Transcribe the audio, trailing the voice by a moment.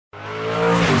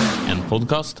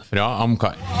podcast fra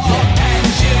Amcar.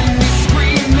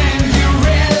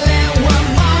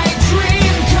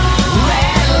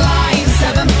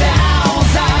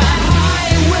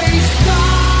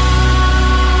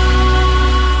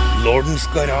 Lordens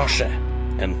Garasje,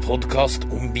 en podcast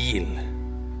om bil.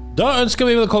 Da ønsker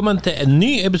vi velkommen til en ny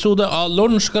episode av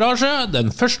Lordens Garasje, den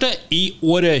første i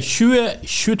året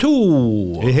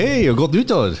 2022. Hei, og godt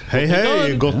nyttår. Hei,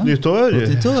 godt nyttår.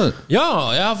 Godt nyttår.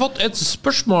 Ja, jeg har fått et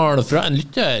spørsmål fra en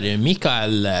lytter,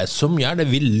 Mikael, som gjerne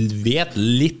vil vite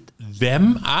litt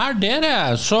hvem er dere?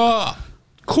 Så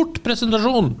kort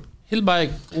presentasjon.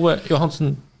 Hilberg Ove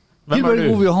Johansen. Hvem er du?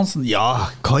 Ove Johansen.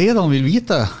 Ja, hva er det han vil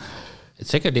vite?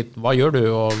 Sikkert litt, hva gjør du?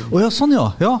 Ja, sånn ja.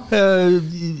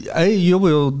 Jeg jobber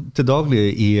jo til daglig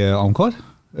i Amcar,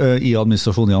 i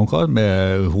administrasjon i Amcar,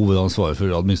 med hovedansvar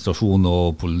for administrasjon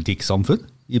og politikk samfunn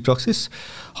i praksis.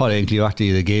 Har egentlig vært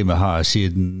i det gamet her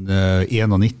siden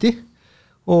 91,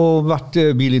 og vært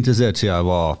bilinteressert siden jeg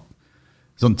var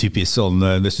sånn typisk sånn,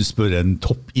 hvis du spør en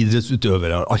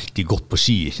toppidrettsutøver, har alltid gått på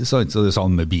ski, ikke sant? Så det er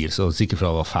sånn med bil, så sikkert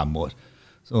fra jeg var 5 år.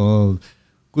 Så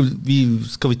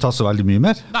skal vi ta så veldig mye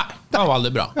mer? Nei, det var veldig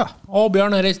bra. Ja. Og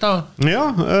Bjarne Reistad?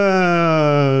 Ja,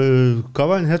 hva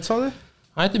var han het, sa du?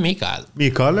 Han heter Mikael.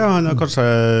 Mikael, ja, han har kanskje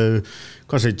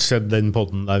ikke sett den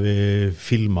podden der vi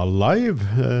filmet live.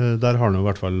 Der har han jo i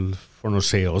hvert fall, for å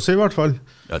se oss i hvert fall.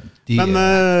 Ja, men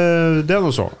det er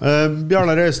noe så.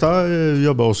 Bjarne Reistad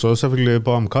jobber også selvfølgelig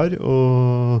på Amcar,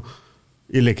 og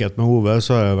i likhet med Ove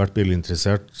så har jeg vært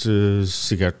bilinteressert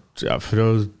sikkert for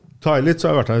å ta i litt, så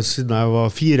har jeg vært her siden jeg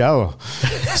var 4 da.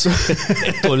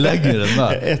 Et år lenger enn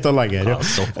meg. Et år lenger, ja.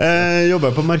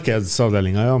 Jobber på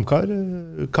markedsavdelingen i Amcar,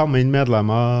 kam inn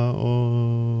medlemmer,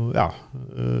 og ja.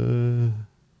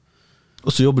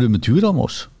 Og så jobber du med turene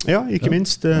vårs? Ja, ikke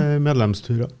minst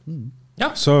medlemsturer.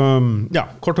 Ja. Så, ja,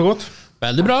 kort og godt.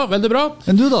 Veldig bra, veldig bra.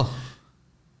 Men du da?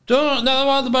 Det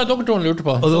var bare dere to han lurte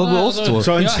på. Og det var bare oss to.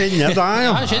 Så han kjenner deg,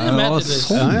 ja. Jeg kjenner meg til det.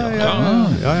 Sånn, ja.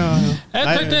 Jeg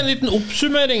tenkte en liten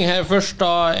oppsummering her først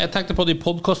da. Jeg tenkte på de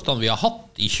podcastene vi har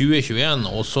hatt i 2021,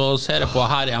 og så ser jeg på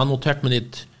her, jeg har notert meg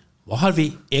litt, hva har vi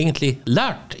egentlig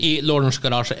lært i Lordens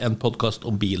Garasje, en podcast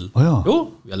om bil? Jo,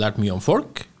 vi har lært mye om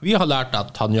folk. Vi har lært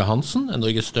at Tanja Hansen er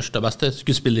Norges største og beste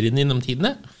skuespillerinne innom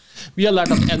tidene. Vi har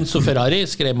lært at Enzo Ferrari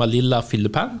skrev med Lilla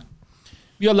Philippin.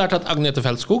 Vi har lært at Agnete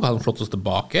Feldskog hadde den flotteste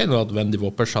bake, og at Wendy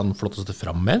Woppers hadde den flotteste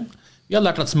framme. Vi har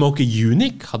lært at Smokey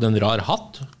Unique hadde en rar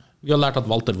hatt. Vi har lært at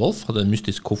Walter Wolf hadde en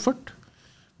mystisk koffert.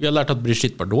 Vi har lært at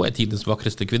Brigitte Bardot er tidens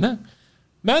vakreste kvinne.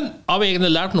 Men har vi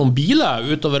egentlig lært noen biler,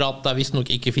 utover at det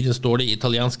visstnok ikke finnes dårlige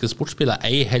italienske sportsbiler,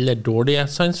 ei heller dårlige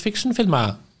science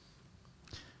fiction-filmer?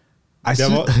 Det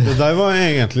der var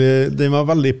egentlig, den var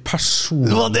veldig personlig.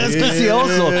 Det var det jeg skulle si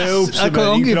også. Jeg kan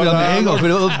angripe deg med en gang, for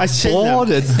det var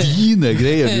bare dine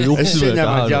greier du oppsummerte her. Jeg kjenner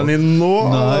meg ikke igjen i noe.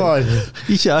 Nei,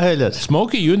 ikke jeg heller.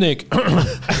 Smokey Unique.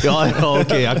 Ja,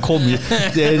 ok, jeg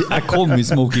kom i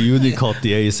Smokey Unique-hatt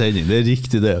i en sending, det er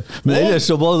riktig det. Men ellers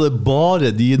så var det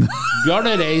bare dine.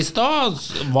 Bjarne Reistad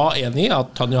var enig i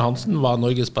at Tanja Hansen var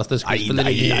Norges beste skuespiller.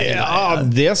 Ja,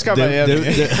 det skal jeg være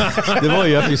enig i. Det var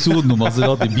i episoden om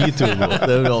Maserati Bitur. Det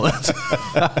er bra.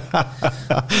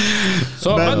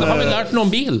 Så, men har vi lært noe om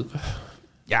bil?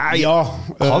 Ja.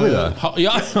 Har vi det?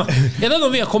 Ja. Er det noe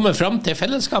vi har kommet frem til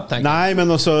fellesskap, tenker jeg? Nei,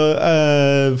 men også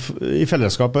i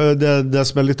fellesskapet, det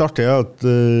som er litt artig er at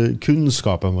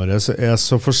kunnskapen vår er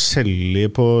så forskjellig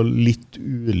på litt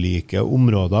ulike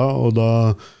områder, og da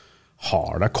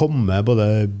har det kommet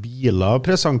både biler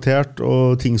presentert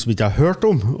og ting som vi ikke har hørt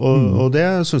om, og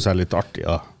det synes jeg er litt artig,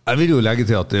 da. Jeg vil jo legge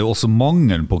til at det er også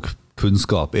mangelen på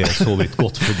kunnskap er så vidt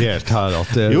godt fordelt her,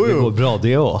 at det går bra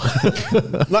det også.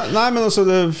 Nei, men altså,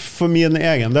 for min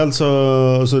egen del,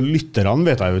 så lytterne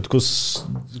vet jeg jo ikke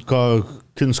hva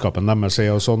kunnskapen deres er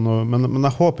og sånn, men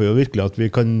jeg håper jo virkelig at vi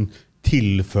kan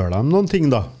tilføre dem noen ting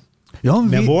da. Ja,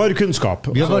 med vår kunnskap.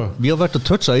 Vi har vært og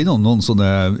touchet innom noen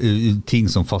sånne ting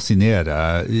som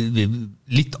fascinerer,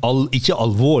 litt ikke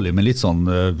alvorlig, men litt sånn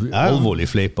alvorlig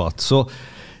fleipet. Så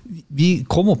vi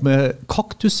kom opp med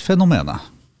kaktusfenomenet.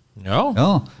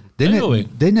 Ja,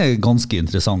 den er ganske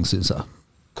interessant, synes jeg.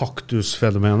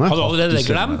 Kaktusfenomenet? Har du allerede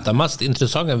glemt det mest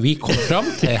interessante vi kom frem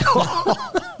til?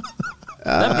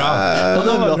 Det er bra.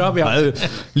 Det var bra, Bjørn.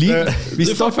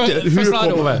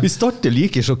 Vi starter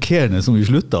like sjokkerende som vi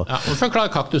slutta. Ja,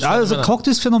 forklar kaktusfenomenet.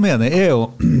 Kaktusfenomenet er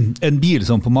jo en bil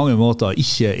som på mange måter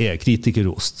ikke er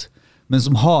kritikerost, men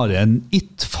som har en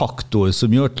it-faktor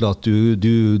som gjør til at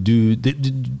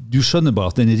du skjønner bare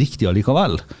at den er riktig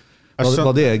allikevel.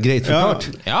 Var det greit forklart?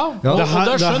 Ja, og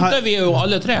da skjønte vi jo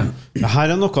alle tre. Det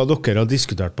her noe dere har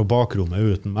diskutert på bakrommet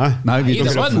uten meg. Nei,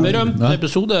 Det var en berømt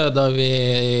episode da vi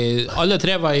alle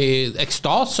tre var i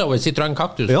ekstase over Citroën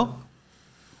Cactus. Ja.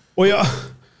 Åja,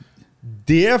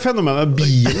 det fenomenet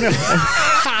bilen, ja.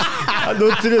 Nå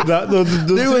trodde jeg...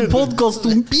 Det er jo en podcast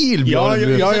om bil, Bjørn.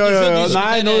 Ja.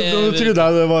 Nei, nå trodde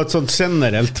jeg det var et sånt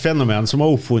generelt fenomen som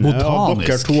var oppfunnet av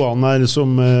dere toene her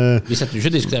som... Vi setter jo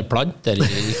ikke å diskutere planter i...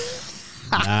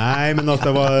 Nei, men at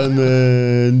det var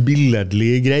en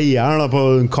billedlig greie her da, på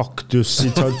en kaktus,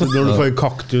 når du får en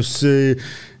kaktus...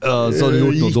 så har du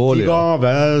gjort noe dårlig. Gitt i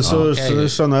gave, så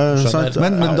skjønner jeg.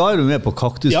 Men da er du med på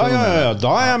kaktus. Ja,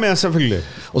 da er jeg med selvfølgelig.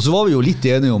 Og så var vi jo litt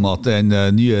enige om at den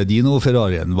nye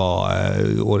Dino-Ferrarien var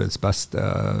årets beste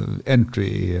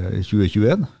entry i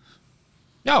 2021.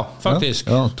 Ja, faktisk.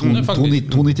 Ja,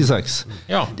 296.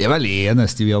 Ja. Det er vel det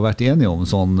eneste vi har vært enige om,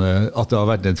 sånn, at det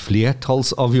har vært en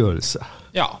flertallsavgjørelse.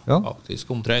 Ja, faktisk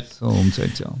omtrent.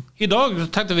 Ja. I dag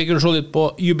tenkte vi kunne se litt på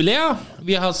jubileet.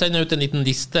 Vi har sendt ut en liten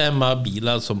liste med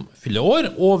biler som fyller år,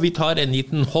 og vi tar en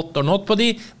liten hot or not på de.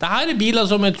 Dette er biler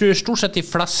som jeg tror stort sett de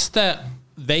fleste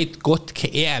vet godt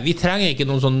hva er. Vi trenger ikke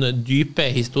noen sånne dype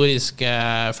historiske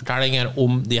fortellinger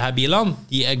om de her bilene.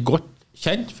 De er godt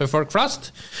kjent for folk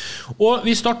flest. Og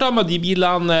vi startet med de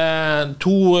bilene,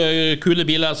 to kule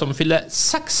biler som fyller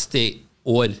 60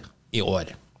 år i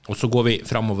år. Og så går vi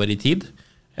fremover i tid.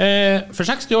 For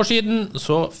 60 år siden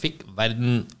så fikk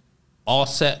verden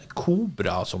AC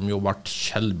Cobra, som jo ble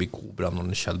Shelby Cobra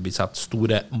når Shelby setter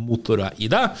store motorer i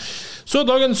det. Så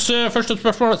dagens første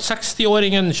spørsmål,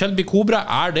 60-åringen Shelby Cobra,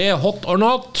 er det hot or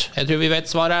not? Jeg tror vi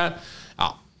vet svaret. Ja,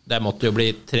 det måtte jo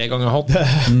bli 3 ganger hot.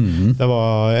 Det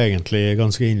var egentlig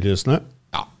ganske innlysende.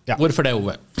 Ja, hvorfor det,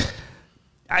 Ove?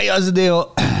 Nei, altså det er jo...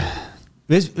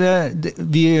 Du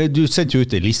sendte jo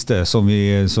ut en liste som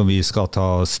vi skal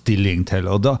ta stilling til,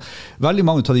 og da, veldig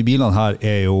mange av de bilene her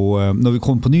er jo, når vi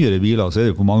kommer på nyere biler, så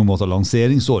er det på mange måter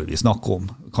lanseringsår vi snakker om.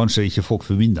 Kanskje ikke folk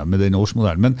forbinder med den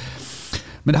årsmodellen,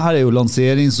 men det her er jo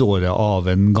lanseringsåret av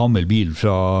en gammel bil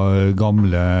fra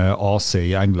gamle AC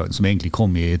i England, som egentlig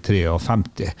kom i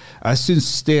 53. Jeg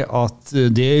synes det at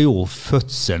det er jo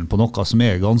fødselen på noe som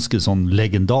er ganske sånn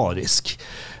legendarisk.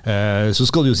 Så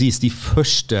skal det jo sies, de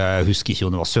første, jeg husker ikke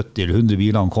om det var 70 eller 100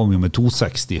 bilene, kom jo med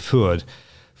 260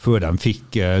 før de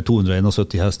fikk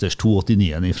 271 hesters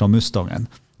 289 fra Mustangen.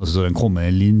 Altså den kom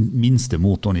med den minste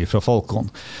motoren fra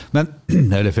Falcon.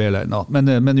 Eller feilen,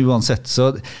 men uansett, så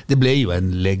det ble jo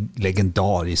en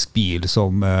legendarisk bil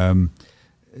som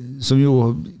jo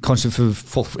kanskje for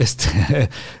folk flest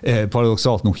er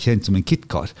paradoksalt nok kjent som en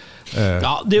kitcar.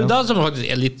 Ja, det er jo det som faktisk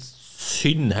er litt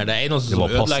synd her. Det eneste som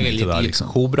ødelegger litt i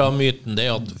Cobra-myten, det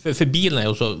er at for bilen er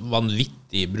jo så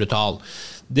vanvittig brutal.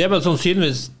 Det er vel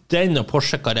sannsynligvis den og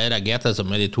Porsche Carrera GT som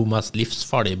er de to mest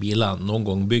livsfarlige bilene noen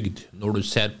gang bygd, når du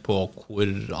ser på hvor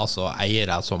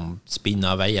eiere som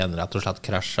spinner veien, rett og slett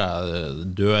krasjer,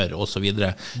 dør og så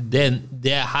videre.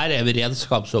 Det her er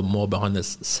redskap som må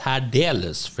behandles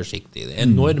særdeles forsiktig. Det er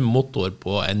enorm motor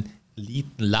på en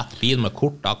liten, lett bil med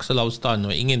kort akselavstand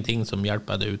og ingenting som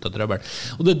hjelper deg ut av trøbbel.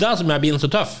 Og det er det som er bilen så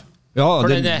tøff. Ja,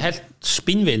 for den er helt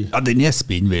spinnvill. Ja, den er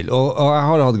spinnvill. Og jeg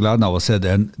har hatt gleden av å se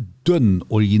en dønn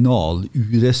original,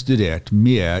 urestaurert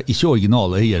med, ikke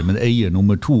original eier, men eier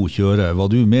nummer 2 kjøre.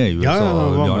 Var du med i USA,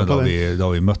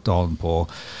 da vi møtte han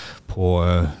på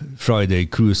Friday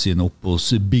Cruising opp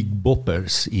hos Big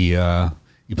Boppers i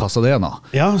Pasadena.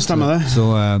 Ja, stemmer det.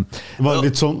 Det var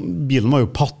litt sånn, bilen var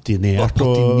jo patinert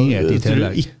og jeg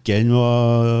tror ikke den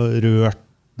var rørt.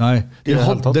 Nei,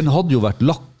 den hadde jo vært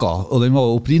lakka, og den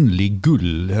var opprinnelig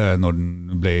gull når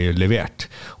den ble levert.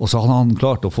 Og så hadde han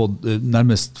klart å få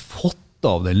nærmest fått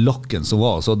av den lakken som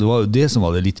var, så det var jo det som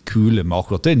var det litt kule med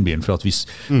akkurat den bilen, for at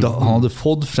han hadde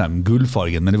fått frem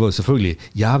gullfargen, men det var jo selvfølgelig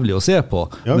jævlig å se på,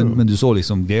 men du så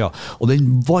liksom greia. Og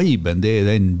den viben det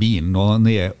er den bilen, når den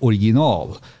er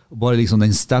original, bare liksom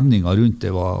den stemningen rundt det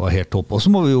var helt topp. Og så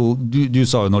må vi jo, du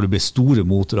sa jo når det ble store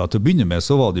motorer til å begynne med,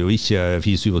 så var det jo ikke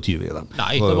 427 i dem.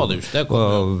 Nei, det var det jo.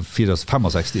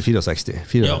 65.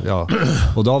 Ja.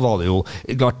 Og da var det jo,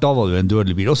 klart, da var det jo en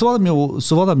dødelig bil. Og så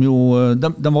var de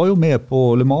var jo med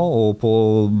på Le Mans og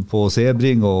på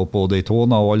Sebring og på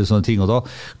Daytona og alle sånne ting, og da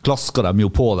klasket de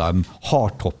jo på dem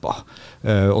hardtopper.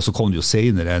 Og så kom det jo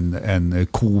senere en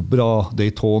Cobra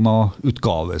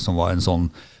Daytona-utgave som var en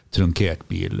sånn trunkert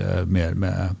bil mer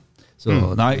med så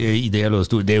nei, det er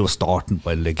jo starten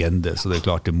på en legende, så det er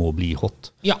klart det må bli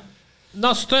hot. Ja.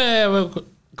 Neste er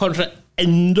kanskje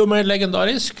enda mer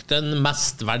legendarisk, den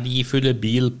mest verdifulle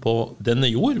bil på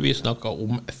denne jord. Vi snakker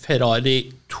om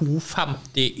Ferrari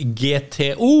 250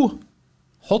 GTO.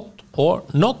 Hot or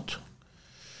not?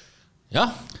 Ja,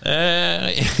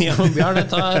 Bjarne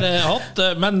tar hatt,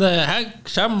 men her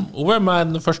kommer over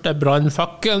med den første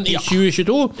brannfakkelen i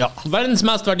 2022. Ja. Verdens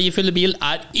mest verdifulle bil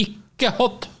ikke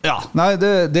hot. Ja, nei,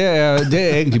 det er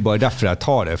egentlig bare derfor jeg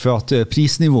tar det, for at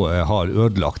prisnivået har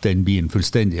ødelagt den bilen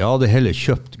fullstendig. Jeg hadde heller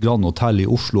kjøpt Grand Hotel i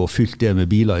Oslo og fylt det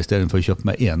med biler i stedet for å kjøpe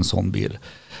meg en sånn bil.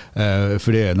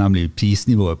 For det er nemlig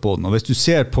prisnivået på den. Og hvis du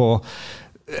ser på,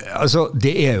 altså,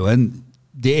 det er jo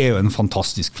en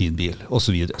fantastisk fin bil, og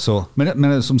så videre. Så,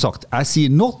 men som sagt, jeg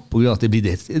sier not på grunn av at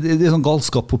det er sånn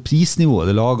galskap på prisnivået.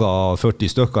 Det lager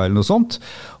 40 stykker eller noe sånt.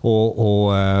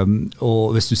 Og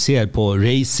hvis du ser på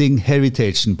racing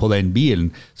heritagen på den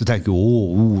bilen, så tenker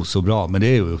du, så bra. Men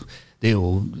det er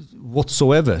jo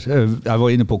whatsoever. Jeg var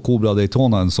inne på Cobra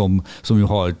Daytonaen som jo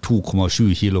har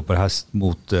 2,7 kilo per hest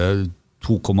mot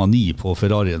 2,9 på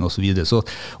Ferrarien og så videre. Så,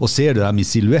 og ser du dem i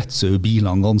silhuett, så er jo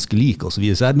bilene ganske like og så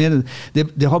videre. Så jeg mener,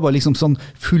 det har bare liksom sånn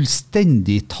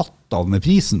fullstendig tatt av med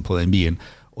prisen på den bilen.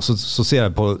 Og så ser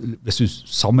jeg på, hvis du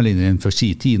sammenligner den for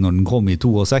sin tid, når den kom i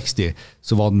 62,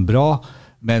 så var den bra,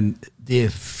 men det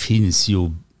finnes jo,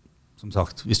 som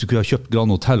sagt, hvis du kunne ha kjøpt Grand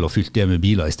Hotel og fylt det med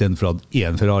biler i stedet for at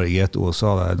en Ferrari GTO,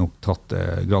 så hadde jeg nok tatt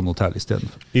Grand Hotel i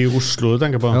stedet. I Oslo, du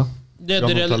tenker på? Ja. Det er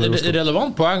et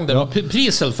relevant poeng. Det er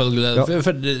pris selvfølgelig.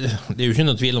 For det er jo ikke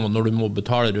noe tvil om at når du må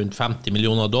betale rundt $50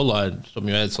 millioner, som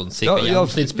jo er sånn sikkert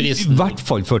gjennomsnittsprisen. I hvert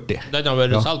fall 40. Den har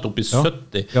vært solgt opp i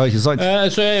 70. Ja, ikke sant?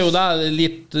 Så er jo det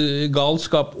litt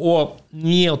galskap. Og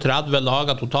 39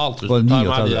 lager totalt. Hvis du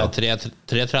tar med de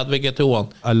 330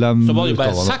 GTO-ene. Så var det jo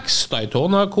bare 6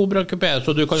 Daytona Cobra Coupé.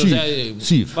 Så du kan jo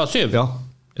si 7. Ja.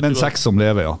 Men 6 som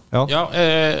lever, ja.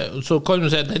 Så kan du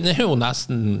si den er jo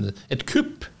nesten et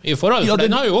kupp i forhold. For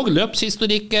den har jo også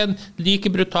løpshistorikken, like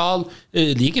brutal,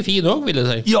 like fin også, vil jeg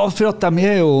si. Ja, for at de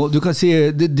er jo, du kan si,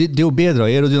 det er jo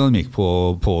bedre aerodynamikk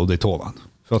på Daytonaen.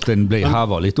 For at den ble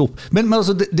hevet litt opp. Men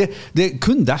altså, det er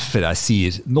kun derfor jeg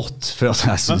sier not, for at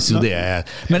jeg synes jo det er.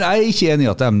 Men jeg er ikke enig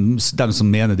i at de som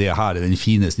mener det her er den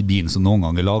fineste bilen som noen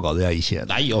gang er laget, det er jeg ikke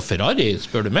enig. Nei, og Ferrari,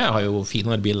 spør du meg, har jo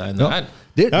finere biler enn det her.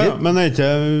 Men ikke,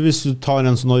 hvis du tar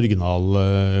en sånn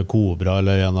original Cobra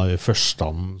eller en av de første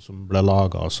som ble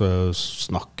laget, så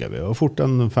snakker vi jo fort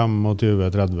en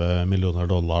 $25-30 millioner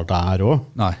der også.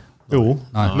 Nei. Jo,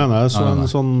 mener jeg, så en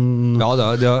sånn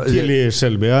tidlig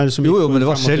Shelby her. Jo, men det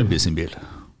var Shelby sin bil.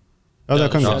 Ja, det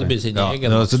kan Shelby sin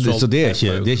egen. Så det er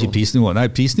ikke prisnivået. Nei,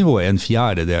 prisnivået er en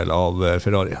fjerdedel av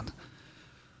Ferrarien.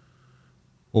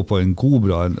 Og på en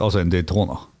Cobra, altså en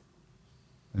Daytona.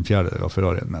 En fjerdedel av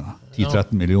Ferrarien, mener jeg.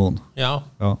 10-13 millioner. Ja.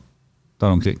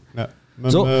 Der omkring. Ja.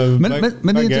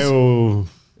 Men begge er jo...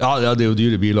 Ja, det er jo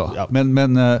dyre biler. Ja.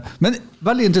 Men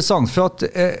veldig interessant, for at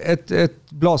et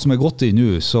blad som er gått i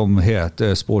nå, som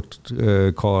heter Sport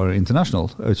Car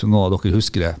International, jeg vet ikke om noen av dere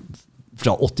husker det,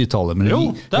 fra 80-tallet. Men jo,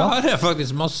 der har jeg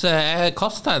faktisk masse. Jeg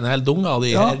kastet en hel dunge av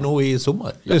de her nå i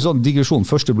sommer. Det er sånn digresjon,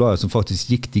 første bladet som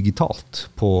faktisk gikk digitalt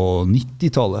på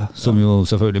 90-tallet, som jo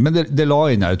selvfølgelig, men det la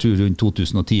inn jeg tror rundt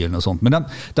 2010 eller noe sånt, men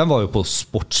de var jo på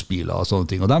sportsbiler og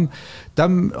sånne ting, og de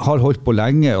har holdt på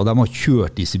lenge, og de har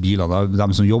kjørt disse bilene. De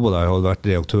som jobber der har vært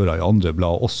redaktører i andre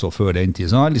blad også før den tid.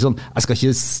 Så jeg skal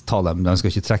ikke ta dem, de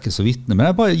skal ikke trekke så vittne,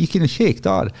 men jeg bare gikk inn og kjekk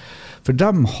der. For de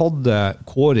hadde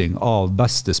kåring av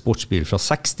beste sportsbil fra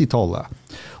 60-tallet.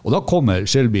 Og da kommer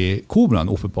Shelby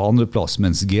Cobraen oppe på 2. plass,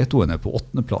 mens GTO-en er på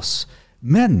 8. plass.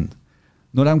 Men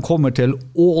når de kommer til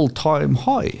all-time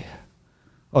high,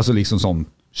 altså liksom sånn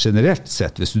generelt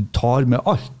sett, hvis du tar med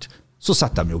alt, så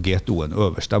setter de jo GTO-en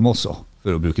øverst, dem også,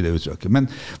 for å bruke det uttrykket.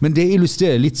 Men det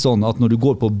illustrerer litt sånn at når du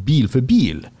går på bil for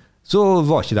bil, så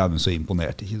var ikke de så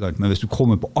imponert, ikke sant? Men hvis du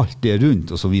kommer på alt det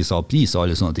rundt, og så viser av pris og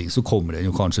alle sånne ting, så kommer den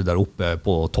jo kanskje der oppe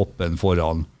på toppen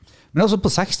foran. Men altså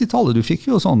på 60-tallet, du fikk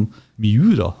jo sånn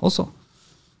Miura også,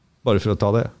 bare for å ta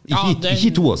det. Ikke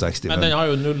 62. Men den har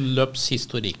jo null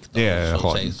løpshistorikk. Det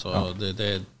har den. Så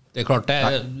det er klart,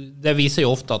 det viser jo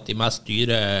ofte at de mest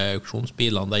dyre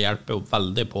auksjonsbilene, det hjelper jo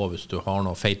veldig på hvis du har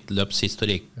noe feit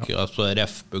løpshistorikk, altså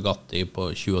RF, Bugatti på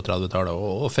 20- og 30-tallet,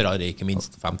 og Ferrari ikke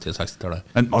minst 50- og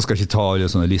 60-tallet. Men man skal ikke ta alle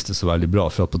sånne lister så veldig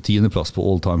bra, for at på 10. plass på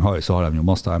all time high så har de jo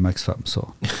Mazda MX-5, så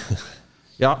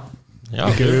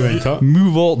ikke uventet.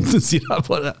 Move on, sier jeg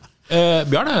bare.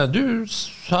 Bjarne, du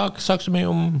sa så mye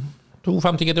om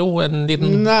 250 GTO, en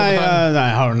liten... Nei,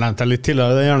 jeg har nevnt det litt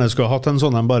tidligere. Jeg gjerne skulle ha hatt en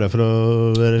sånn bare for å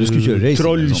være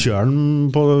trollkjøren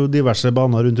på diverse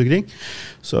baner rundt omkring.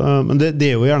 Så, men det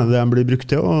er jo gjerne det de blir brukt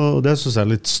til, og det synes jeg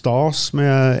er litt stas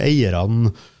med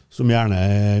eierne som gjerne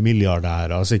er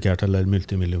milliardærer sikkert, eller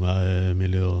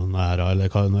multimillionærer, eller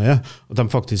hva det nå er, at de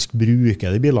faktisk bruker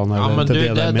de bilene. Ja, men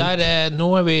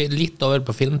nå er vi litt over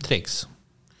på filmtriks.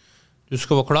 Du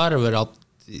skal være klar over at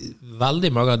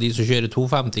veldig mange av de som kjører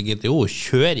 250 GTO,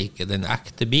 kjører ikke den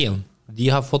ekte bilen. De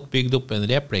har fått bygd opp en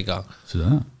replika.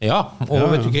 Ja,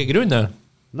 og vet du hva grunnen er?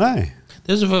 Nei.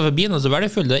 Det er så for bilen er så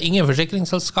verdifull. Det er ingen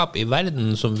forsikringsselskap i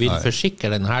verden som vil forsikre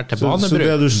den her til banebruk. Så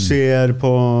det du ser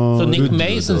på... Så Nick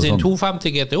Mason sin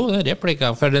 250 GTO, det er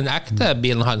replika. For den ekte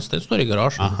bilen hans, den står i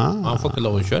garasjen. Han får ikke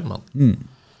lov å kjøre med den.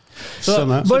 Så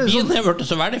bilen er blitt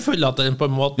så verdifull at den på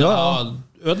en måte har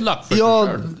ødelagt for seg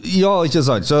selv. Ja, ikke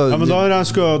sant. Så, men da har jeg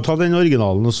skal ta den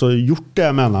originalen og så gjort det,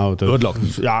 mener jeg. Ødelagt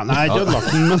den? Ja, nei, ikke ødelagt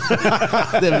den, men...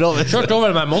 det er bra. Kjørt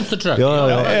over med monstertruck.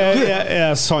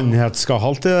 Er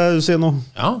sannhetsgehalt det du sier nå?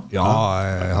 Ja.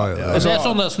 Det er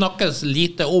sånn det snakkes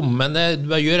lite om, men det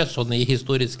bør gjøres sånn i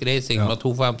historisk reising med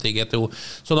 250 GTO.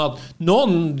 Sånn at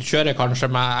noen kjører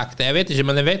kanskje med ekte, jeg vet ikke,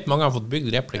 men jeg vet mange har fått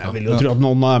bygd replika. Jeg vil jo tro at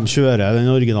noen av dem kjører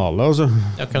den originale, altså.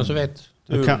 Ja, hvem som vet.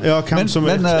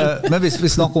 Men hvis vi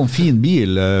snakker om fin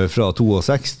bil fra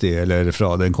 62, eller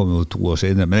fra den kom jo 2 år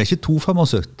senere, men er ikke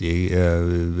 275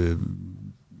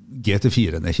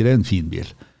 GT4-en, er ikke det en fin bil?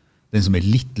 Den som er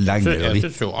litt lengre. Jeg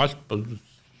synes jo alt på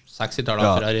 60-tallet.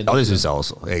 Ja, det synes jeg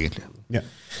også, egentlig.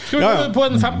 Skal vi gå på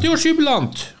en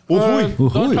 50-årsjubilant? Da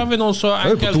tar vi noe så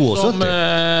enkelt som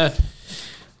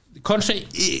kanskje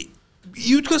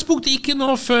i utgangspunktet ikke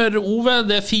noe for Ove,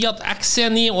 det er Fiat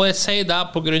XC9, og jeg sier det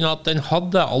på grunn av at den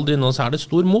hadde aldri noen særlig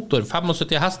stor motor.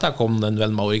 75 hester kom den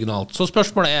vel med originalt. Så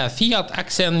spørsmålet er, Fiat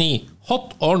XC9,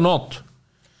 hot or not?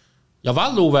 Ja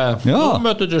vel, Ove, nå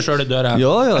møter du selv i døra.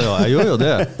 Ja, jeg gjør jo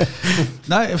det.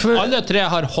 Nei, alle tre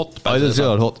har hot. Alle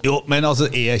tre har hot. Jo, men altså,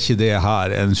 er ikke det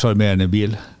her en charmerende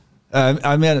bil?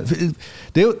 Jeg mener,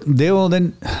 det er jo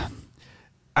den...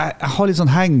 Jeg har litt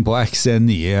sånn heng på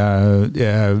XC9,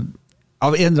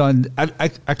 av en eller annen,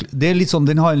 det er litt sånn,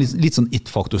 den har en litt sånn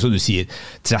it-faktor, som du sier,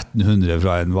 1300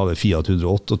 fra en Fiat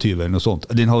 128 eller noe sånt.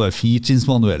 Den hadde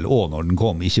 4-trinnsmanuell også når den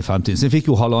kom, ikke 5-trinns. Den fikk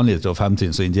jo 1,5 liter og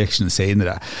 5-trinns og injection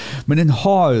senere. Men den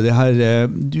har jo det her,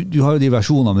 du har jo de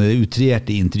versjonene med det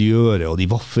utrerte interiøret og de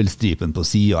vaffelstripen på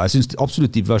siden. Jeg synes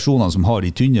absolutt de versjonene som har de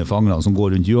tynne fangerne som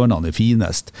går rundt hjørnene er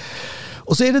finest.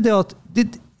 Og så er det at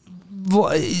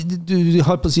du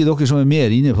har på å si dere som er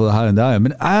mer inne på det her enn det er,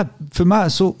 men for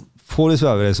meg så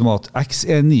foresvever det som at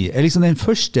XC9 er liksom den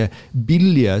første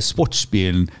billige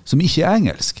sportsbilen som ikke er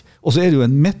engelsk. Og så er det jo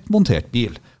en mettmontert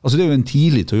bil. Altså det er jo en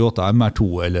tidlig Toyota MR2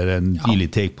 eller en tidlig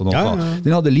Take på noe.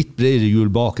 Den hadde litt bredere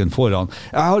hjul bak enn foran.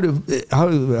 Jeg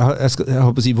har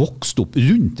på å si vokst opp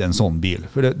rundt en sånn bil.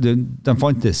 For den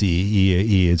fantes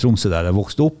i Tromsø der jeg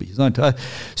vokste opp. Ikke sant? Jeg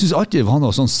synes alltid det var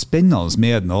noe sånn spennende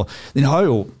med den. Og den har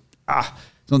jo...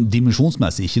 sånn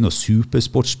dimensjonsmessig ikke noe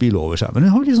supersportsbil over seg, men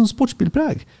den har litt sånn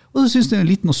sportsbilpreg. Og så synes den er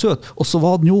liten og søt, og så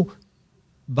var den jo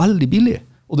veldig billig,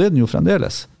 og det er den jo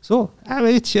fremdeles. Så jeg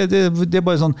vet ikke, det er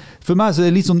bare sånn, for meg så er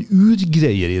det litt sånn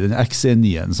urgreier i den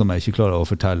XC9-en som jeg ikke klarer å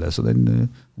fortelle, så den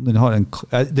har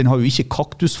jo ikke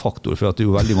kaktusfaktor, for at det er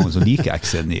jo veldig mange som liker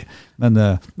XC9, men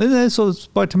det er så,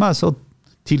 bare til meg så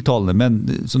tiltalende, men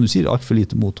som du sier, alt for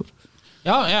lite motor.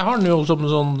 Ja, jeg har den jo som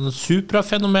sånn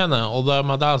Supra-fenomenet, og det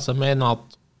er med det som jeg mener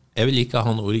at jeg vil ikke ha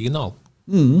en original.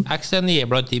 XC9 er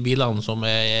blant de bilene som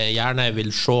jeg gjerne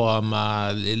vil se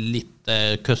med litt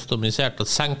customisert og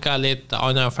senke litt,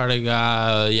 andre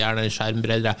felger, gjerne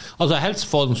skjermbredere. Altså helst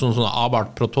få en sånn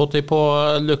avart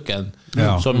prototyp-looken,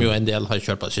 som jo en del har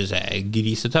kjørt på, synes jeg er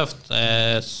grisetøft.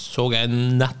 Så jeg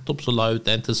nettopp så la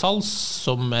ut en til salgs,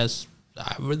 som jeg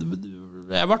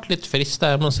ble litt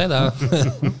fristet, jeg må si det.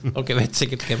 Dere vet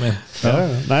sikkert hva jeg mener.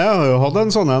 Nei, jeg har jo hatt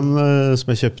en sånn som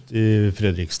jeg kjøpte i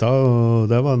Fredrikstad,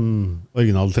 og det var en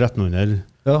original 1300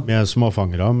 med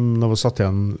småfangere. Det var satt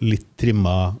igjen litt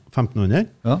trimmet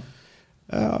 1500.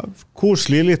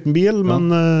 Koselig liten bil, men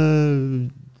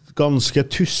ganske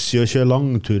tussig å kjøre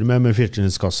langtur med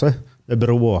 4-trinskasse. Det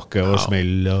bråker og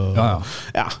smell.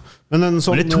 Men det er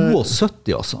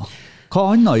 72 altså.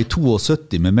 Hva annet i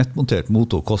 72 med mettmontert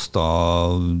motor kostet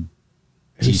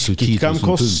 10 000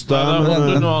 pund?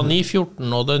 Den var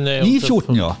 914, og den er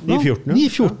 914, ja.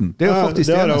 914, det er jo faktisk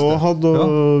det eneste. Det har jeg også hatt,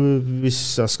 og hvis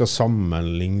jeg skal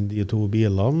sammenligne de to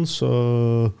bilene, så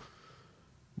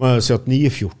må jeg si at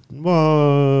 914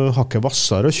 var hakket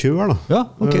vassere å kjøre, da. Ja,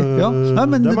 ok, ja. Nei,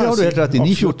 men det har du helt rett i.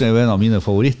 914 er jo en av mine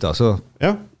favoritter, så...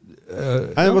 Ja.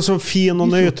 Det var så fin og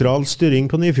nøytral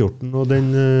styring på 914, og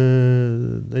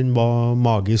den var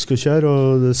magisk å kjøre,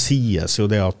 og det sies jo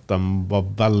det at de var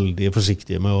veldig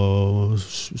forsiktige med å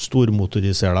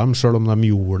stormotorisere dem, selv om de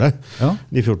gjorde det.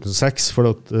 914-6,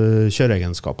 for at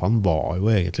kjøreegenskapene var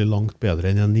jo egentlig langt bedre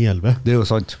enn en 911. Det er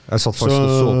jo sant. Jeg satt faktisk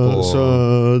og så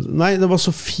på... Nei, det var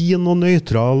så fin og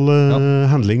nøytral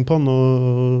handling på den,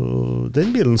 og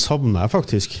den bilen savner jeg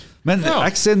faktisk. Men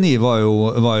XC9 var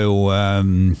jo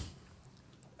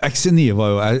XC9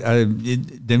 var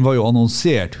den var jo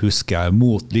annonsert, husker jeg,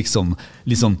 mot liksom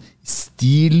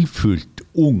stilfullt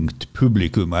ungt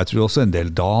publikum. Jeg tror også en del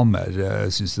damer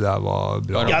synes det der var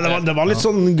bra. Ja, det var litt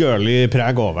sånn girly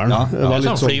preg over den. Det var litt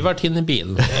sånn flyvertinnebil.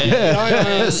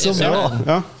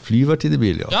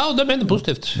 Flyvertinnebil, Ja, og det mener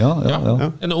positivt. Ja.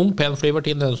 En ung, pen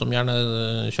flyvertinne som gjerne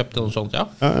kjøpte noe sånt,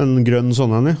 en grønn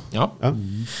sånn en, ja.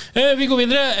 Vi går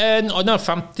videre. En annen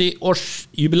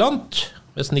 50-årsjubilant.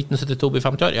 Hvis 1972 blir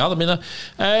 50 år, det blir det.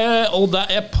 Og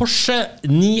det Porsche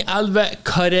 911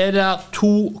 Carrera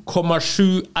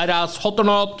 2,7 RS Hot or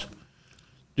Not.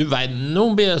 Du vet,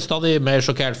 nå blir jeg stadig mer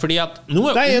sjokkert, fordi at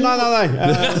nå Nei.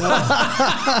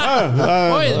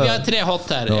 Oi, vi har 3 hot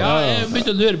her. Jeg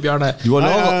begynte å lure, Bjarne. Du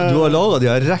har laget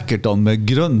de her racketene med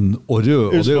grønn og rød,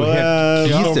 og det jo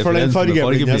helt krise for den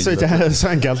fargeblinden, så ikke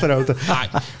så enkelt det. Nei,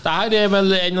 det her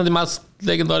vel en av de mest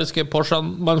legendariske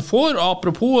Porschene man får.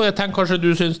 Apropos, jeg tenker kanskje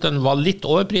du synes den var litt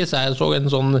overpriset. Jeg så en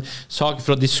sånn sak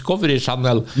fra Discovery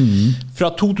Channel. Fra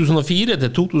 2004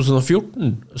 til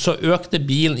 2014 så økte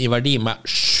bilen i verdi med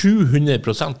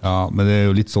 700%. Ja, men det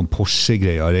jo litt sånn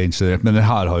Porsche-greier, men den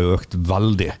her har jo økt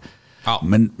veldig. Ja.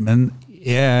 Men den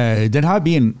her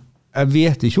bilen, jeg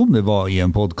vet ikke om det var i en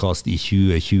podcast i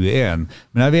 2021,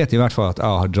 men jeg vet i hvert fall at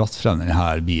jeg har dratt frem den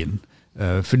her bilen.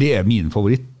 For det min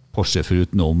favoritt Porsche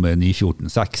forutenom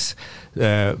 914-6.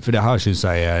 For det her synes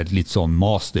jeg litt sånn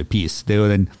masterpiece. Det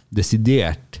jo den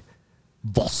desidert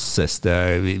vasseste,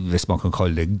 hvis man kan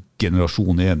kalle det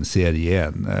generasjon 1, serie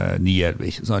 1, 911,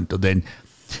 ikke sant? Og den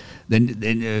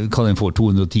kan den få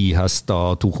 210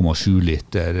 hester, 2,7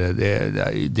 liter.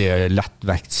 Det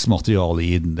lettvektsmateriale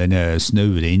i den. Den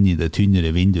snøvere inni det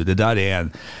tynnere vinduet. Det der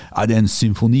det en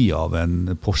symfoni av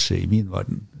en Porsche i min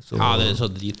verden. Så, det så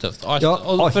drittøft.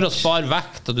 Og for å spare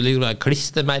vekt, og du ligger med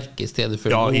klistremerke i stedet for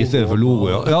logo. Ja, i stedet for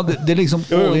logo, ja. Det liksom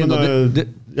alt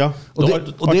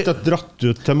dratt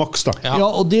ut til maks da. Ja,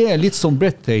 og det litt sånn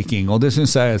breathtaking, og det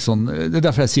synes jeg sånn, det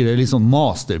derfor jeg sier det litt sånn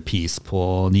masterpiece på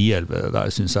 911 der,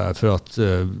 synes jeg, for at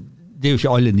det jo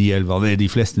ikke alle 911, de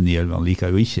fleste 911 liker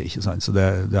jo ikke sant? Så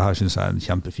det her synes jeg en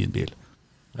kjempefin bil.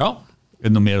 Ja. Det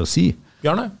noe mer å si?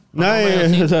 Bjarne? Nei,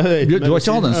 du har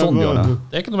ikke hatt en sånn, Bjarne?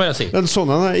 Det ikke noe mer å si. En sånn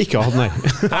har jeg ikke hatt, nei.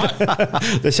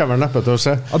 Det kommer neppe til å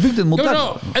se. Jeg har bygd en modell.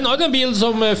 En annen bil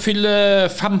som fyller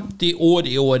 50 år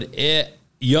i år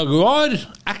Jaguar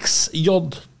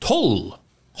XJ12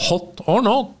 Hot or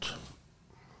Not.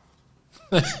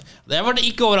 Det var det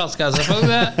ikke overrasket,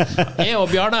 selvfølgelig. Jeg og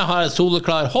Bjarne har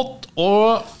soleklar hot,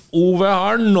 og Ove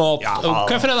har not.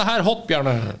 Hvorfor det her hot,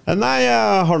 Bjarne? Nei,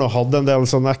 jeg har nå hatt en del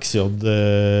sånn XJ,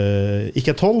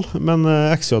 ikke 12, men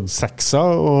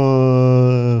XJ6-er,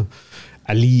 og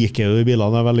jeg liker jo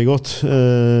bilene veldig godt.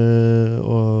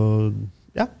 Og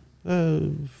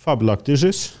fabelaktig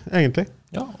skyss, egentlig.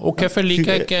 Ja, og hvorfor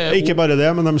liker jeg ikke bare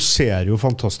det, men de ser jo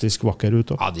fantastisk vakker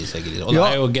ut også. Ja, de ser greit. Og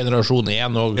det jo generasjon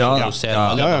 1 og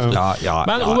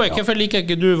Men Ove, hvorfor liker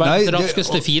ikke du verdens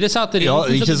raskeste fireseter? Ja,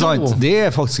 ikke sant.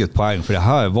 Det faktisk et poeng, for det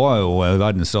her var jo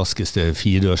verdens raskeste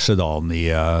firehjulssedan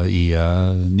i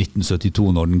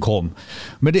 1972 når den kom.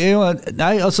 Men det jo,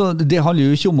 det handler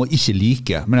jo ikke om å ikke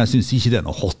like, men jeg synes ikke det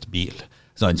noe hot bil.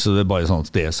 Så det bare sånn at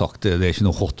det sagt, det ikke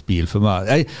noe hot bil for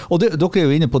meg. Dere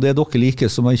jo inne på det dere liker,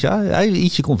 som jeg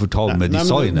ikke komfortabel med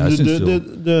designet.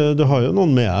 Du har jo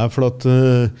noen med her, for at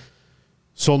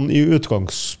sånn i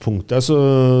utgangspunktet så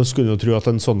skulle du tro at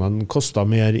en sånn kostet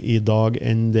mer i dag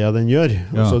enn det den gjør.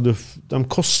 Altså, de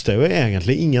koster jo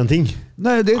egentlig ingenting.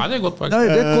 Nei, det er et godt poeng. Nei,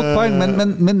 det er et godt poeng,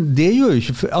 men det gjør jo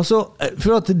ikke... Altså,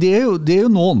 for at det er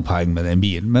jo noen poeng med den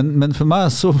bilen, men for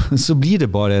meg så blir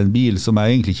det bare en bil som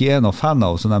jeg egentlig ikke noen fan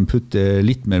av, som de putter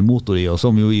litt mer motor i, og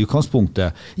som jo i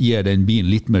utgangspunktet gir den bilen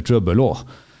litt mer trøbbel også.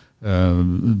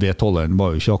 V12-eren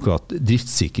var jo ikke akkurat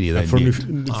driftssikker i den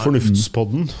bilen.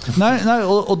 Fornuftspodden. Nei,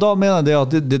 og da mener jeg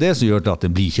at det det som gjør at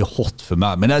det blir ikke hot for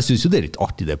meg, men jeg synes jo det litt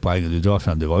artig det poenget du drar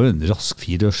frem, det var jo en rask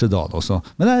firehjulssedan også,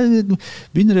 men jeg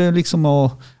begynner liksom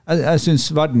å jeg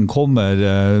synes verden kommer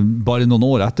bare noen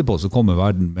år etterpå så kommer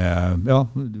verden med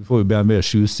du får jo BMW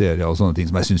 7-serie og sånne ting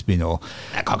som jeg synes begynner å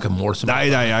jeg kan ikke måle så mye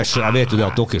jeg vet jo det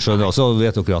at dere skjønner og så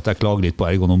vet dere at jeg klager litt på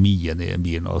ergonomien i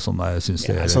bilen og sånn jeg synes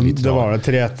det litt det var det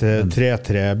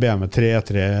 3.3 BMW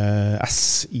 3.3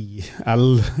 SIL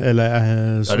eller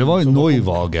det var jo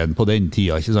Neuwagen på den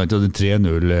tida, ikke sant? Og den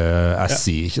 3.0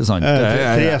 SI, ikke sant?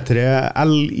 3.3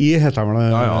 LI heter det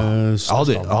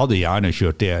jeg hadde gjerne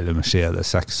kjørt det eller Mercedes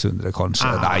 600 kanskje.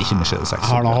 Nei, ikke Mercedes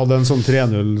 600. Jeg hadde en sånn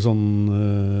 3.0 sånn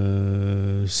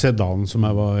sedan som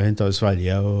jeg var hentet i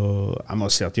Sverige, og jeg må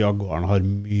si at Jaguaren har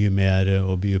mye mer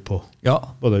å by på. Ja.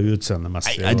 Både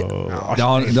utseendemessig Nei, det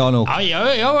har nok.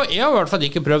 Jeg har i hvert fall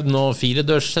ikke prøvd noen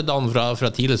 4-dørssedan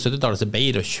fra tidlig 70-tallet som er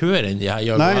bedre å kjøre enn de her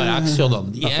Jaguar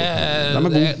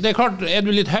XJ-ene. Det er klart, er du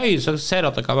litt høy, så ser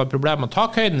du at det kan være problemer.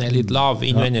 Takhøyden er litt lav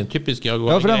innvendig, typisk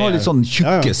Jaguar. Ja, for de har litt sånn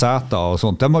tjukke seter og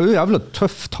sånt. De har jo jævla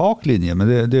tøff taklinje, men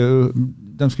det er jo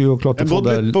de skulle jo klart å få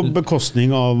det litt på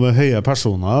bekostning av høye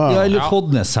personer. Ja, eller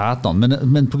fått ned setene,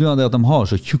 men på grunn av det at de har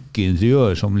så tjukke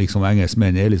interiør som liksom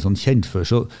engelskmenn er litt sånn kjent for,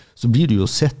 så blir du jo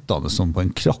settende som på en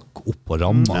krakk opp på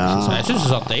ramma. Så jeg synes det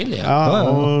satt deilig.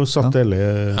 Og satt deilig.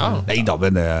 Neida,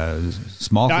 men det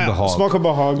smak og behag. Smak og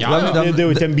behag. Det er jo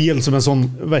ikke en bil som er sånn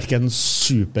hverken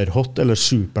superhot eller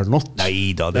supernott.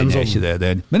 Neida, den er ikke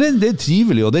det. Men den er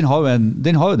trivelig, og den har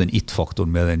jo den it-faktoren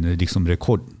med den liksom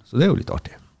rekorden, så det er jo litt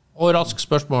artig. Og rask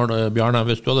spørsmål, Bjarne,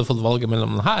 hvis du hadde fått valget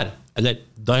mellom den her, eller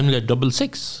Daimler Double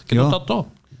Six, hva du tatt da?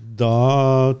 Da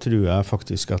tror jeg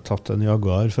faktisk jeg har tatt en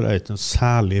Jaguar, for jeg er ikke noen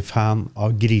særlig fan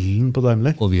av grillen på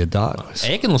Daimler. Og vi er der, altså.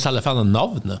 Jeg er ikke noen særlig fan av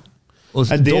navnet. Og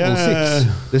Double Six.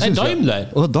 Nei, Daimler.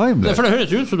 Daimler. For det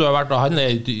høres ut som du har vært og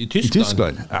handlet i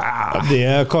Tyskland.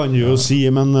 Det kan du jo si,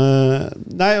 men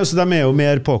nei, altså, de er jo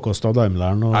mer påkostet av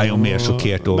Daimleren. Jeg er jo mer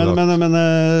sjokkert over men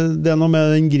det er noe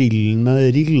med den grillen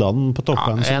med rillene på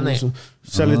toppen som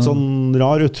ser litt sånn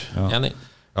rar ut. Enig.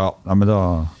 Ja, men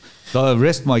da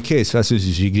rest my case, for jeg synes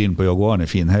ikke grillen på Jaguaren er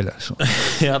fin heller. Så.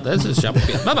 Ja, det synes jeg er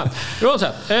fint. Men,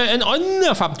 uansett, en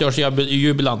annen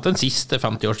 50-årsjubilant, den siste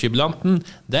 50-årsjubilanten,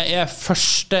 det er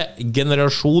første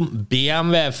generasjon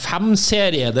BMW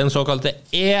 5-serie, den såkalte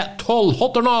E12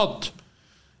 Hot or Not.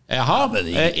 Jaha,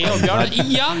 jeg og Bjarne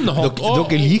igjen hot.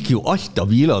 Dere liker jo alt av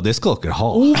biler, det skal dere ha.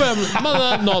 Men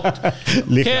not.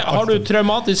 Har du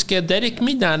traumatiske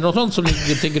Derek-minner eller noe sånt som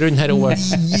ligger til grunn her, Ove?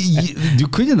 Du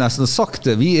kunne nesten sagt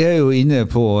det. Vi er jo inne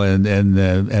på det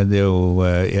er jo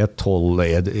E12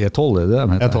 er det de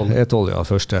heter? E12, ja,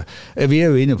 første. Vi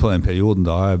er jo inne på den perioden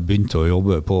da jeg begynte å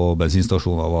jobbe på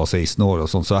bensinstasjonen og var 16 år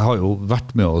og sånt, så jeg har jo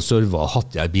vært med å serve og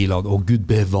hatt de her bilene, og Gud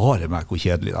bevare meg hvor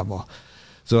kjedelig de var.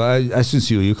 Så jeg synes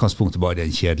jo i utgangspunktet bare det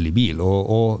er en kjedelig bil,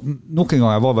 og noen gang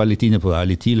jeg var vel litt inne på det her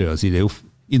litt tidligere, det er jo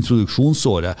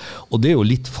introduksjonsåret, og det er jo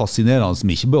litt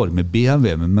fascinerende, ikke bare med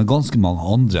BMW, men med ganske mange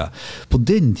andre. På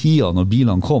den tiden når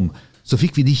bilene kom, så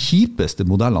fikk vi de kjipeste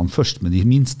modellene først med de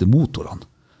minste motorene.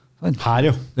 Her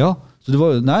jo. Ja, så det var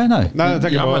jo, nei. Men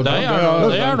det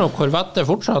er noe Corvette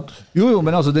fortsatt. Jo,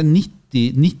 men altså det er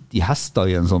 90 hester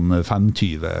i en sånn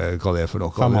 520, hva det er for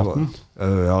noe. 518?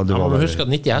 Ja, det var men husk at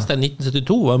 90 hester i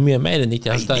 1972 var mye mer enn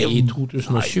 90 hester i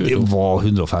 2020. Nei, det var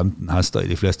 115 hester i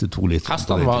de fleste 2 liter.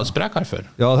 Hestene var sprekere før.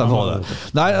 Ja, de var det.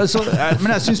 Nei, altså, men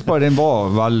jeg synes bare den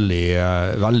var veldig,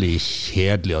 veldig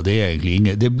kjedelig, og det er egentlig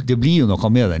ingen, det blir jo noe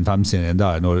med den 5-serien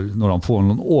der når han får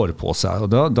noen år på seg,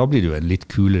 og da blir det jo en litt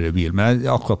kulere bil, men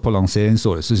akkurat på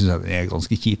lanseringsåret så synes jeg den er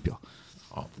ganske kjip, ja.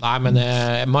 Nei, men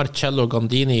Marcello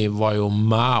Gandini var jo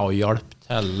med og hjalp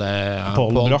til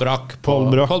Paul Brack.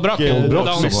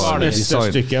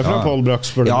 Mesterstykket fra Paul Brack,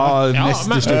 spør du meg. Ja,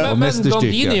 mesterstykket. Men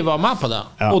Gandini var med på det,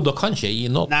 og da kan ikke jeg gi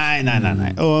noe. Nei.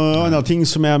 Og en annen ting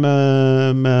som er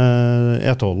med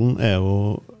E12-en er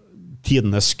jo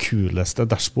tidenes kuleste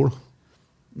dashbord.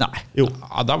 Nei. Jo.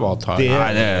 Ja, det var det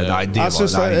jeg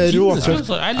synes det er rått.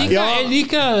 Jeg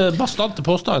liker bastante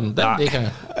påstanden. Den liker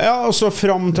jeg. Ja, og så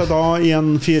frem til da i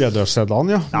en 4-dørssedan,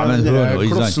 ja. Men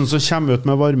klossen som kommer ut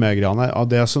med varmegreiene, ja,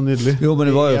 det er så nydelig. Jo, men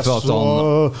det var jo for at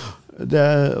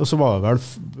og så var det vel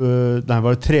det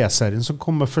var 3-serien som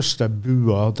kom med første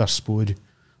bua dashbord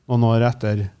noen år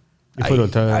etter i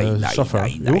forhold til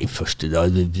sjåføren. Nei, første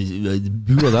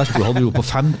bua dashbord hadde jo på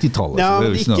 50-tallet. Ja,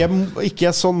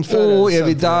 ikke sånn før. Er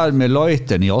vi der med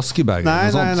lighteren i Askeberg?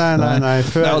 Nei,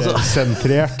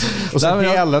 førersentrert. Og så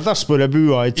hele dashbordet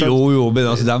bua, ikke sant? Jo,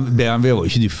 men altså, BMW var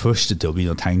ikke de første til å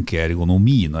begynne å tenke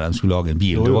ergonomi når de skulle lage en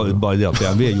bil. Det var bare det at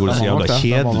BMW gjorde det så jævla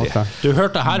kjedelig. Du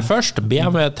hørte her først,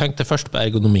 BMW tenkte først på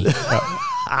ergonomi.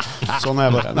 Sånn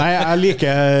er det. Nei, jeg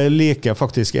liker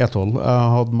faktisk E12.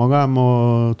 Jeg hadde mange av dem,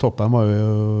 og toppen var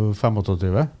jo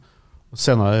 25.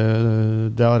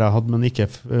 Senere, det har jeg hatt, men ikke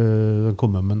den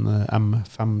kom med en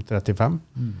M535,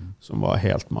 som var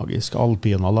helt magisk.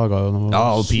 Alpina laget jo noe.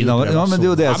 Ja, Alpina, men det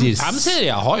er jo det jeg sier.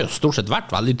 5-serien har jo stort sett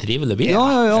vært veldig trivelig bil.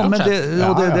 Ja, men det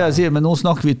er det jeg sier. Men nå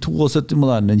snakker vi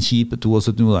 72-modellen, den kjipe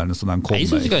 72-modellen som den kom med.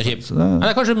 Jeg synes ikke det er kjip. Men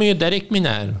det er kanskje mye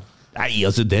Derek-minne her. Nei,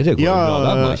 altså Derek var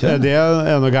bra. Det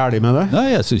er noe gærlig med det?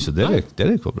 Nei, jeg synes jo Derek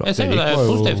var bra. Jeg ser jo det er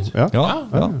positivt. Ja.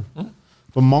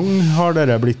 For mange har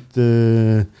dere blitt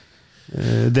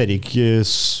Derek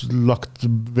lagt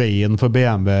veien for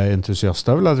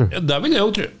BMW-entusiaster, vil jeg tro. Det vil jeg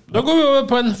jo tro. Da går vi over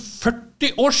på en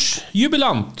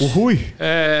 40-årsjubilant.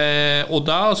 Og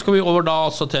da skal vi over da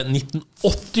altså til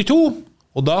 1982.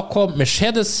 Og da kom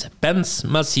Mercedes-Benz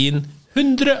med sin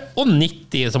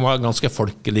 190, som var en ganske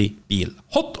folkelig bil.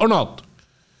 Hot or not?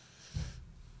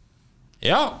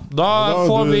 Ja, da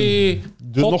får vi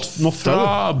hot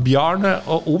fra Bjarne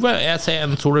og Ove. Jeg sier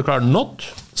en soleklar not.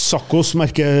 Sakkos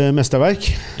merkemesterverk.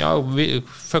 Ja, vi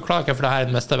forklarer ikke for det her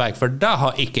en mesterverk, for det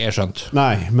har ikke jeg skjønt.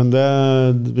 Nei, men det,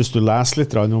 hvis du leser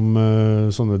litt om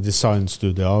sånne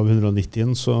designstudier av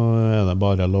 190, så er det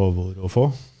bare lovord å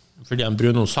få. Fordi en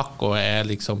Bruno Sacco er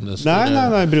liksom det store...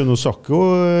 Nei, Bruno Sacco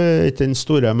er ikke den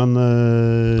store, men...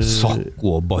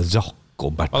 Sacco og Barak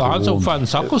og Bertone. Han som får en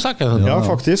Sacco-sekken? Ja,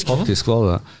 faktisk. Faktisk var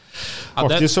det. Ja,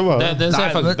 det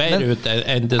ser faktisk bedre ut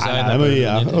enn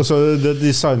designet. Altså, det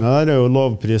designet der er jo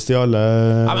lovprist i alle...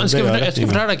 Ja, men jeg skal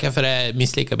fortelle deg hvorfor jeg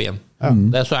misliker bilen.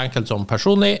 Det er så enkelt som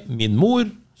personlig. Min mor,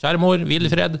 kjære mor,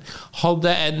 Hvilefred,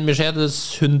 hadde en Mercedes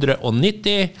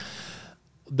 190.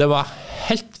 Det var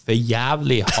helt for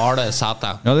jævlig harde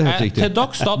sete. Ja, det er helt riktig. Til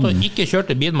dags dato ikke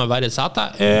kjørte bilen med verre sete.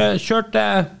 Jeg kjørte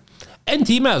en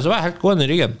time, så var jeg helt gående i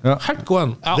ryggen. Ja. Helt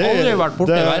gående. Jeg har aldri vært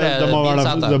borte i verre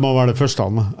bilsete. Det må være det første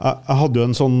han. Jeg hadde jo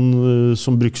en sånn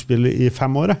som bruksbil i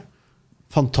 5 år.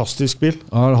 Fantastisk bil.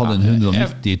 Jeg hadde en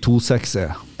 190 2.6e.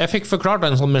 Jeg fikk forklart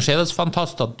en sånn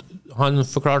Mercedes-fantast at han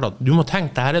forklarte at du må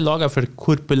tenke, det her er laget for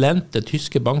korpulente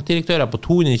tyske bankdirektører på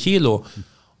 200 kilo.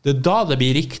 Det er da det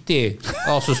blir riktig,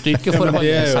 altså styrkeforhold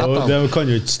i setene. Det kan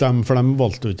jo ikke stemme, for de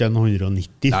valgte jo ikke en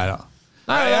 190. Neida.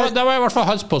 Nei, det var i hvert fall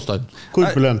hans påstand.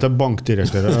 Korpulente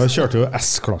bankdirektører. Jeg kjørte jo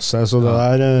S-klasse, så det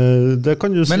der det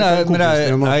kan du si. Men jeg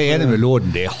er enig med Lorden,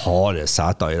 det er harde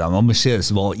seter i dem. Og Mercedes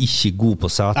var ikke god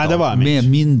på seter. Med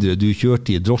mindre du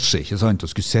kjørte i drosje, ikke sant,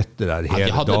 og skulle sitte der hele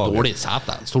dagen. De hadde dårlig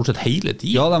seter, stort sett hele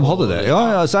tiden. Ja, de hadde det. Ja,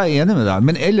 så jeg er enig med deg.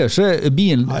 Men ellers er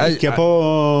bilen... Ikke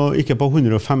på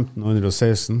 115 og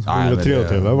 116.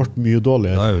 123 har vært mye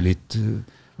dårligere. Det er jo litt...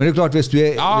 Men det er klart, hvis du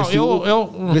er,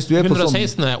 hvis du er på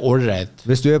 116 er ålreit.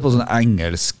 Hvis du er på sånn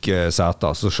engelsk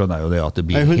seta, så skjønner jeg jo det at det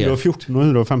blir 114 og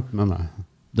 115, mener jeg.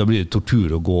 Da blir det tortur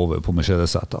å gå over på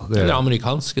Mercedes-seta. Eller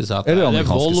amerikanske seta. Eller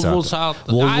Volvo-seta.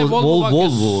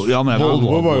 Volvo. Ja, men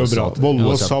Volvo var jo bra.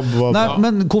 Volvo og Saab var bra. Nei,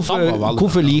 men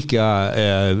hvorfor liker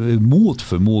jeg mot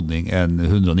formodning en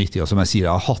 190? Som jeg sier,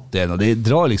 jeg har hatt en, og det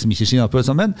drar liksom ikke skinnet på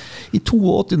det. Men i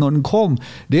 82, når den kom,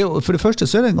 for det første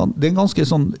så er det en ganske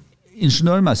sånn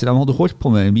ingeniørmessig, de hadde holdt på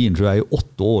med den bilen, tror jeg, i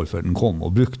 8 år før den kom,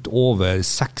 og brukt over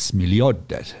 6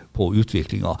 milliarder på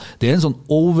utviklingen. Det er en sånn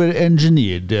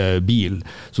overengineered bil,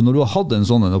 så når du har hatt en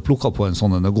sånn, og plukket på en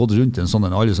sånn, og gått rundt en sånn,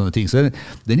 og alle sånne ting, så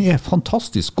den er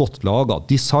fantastisk godt laget.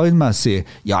 Designmessig,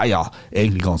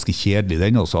 egentlig ganske kjedelig,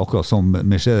 den også, akkurat som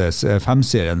Mercedes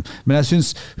 5-serien. Men jeg synes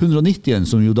 190-en,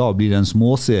 som jo da blir en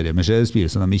småserie Mercedes-bil,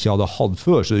 som de ikke hadde hatt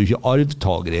før, så er det jo ikke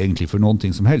arvtager egentlig for noen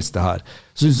ting som helst det her.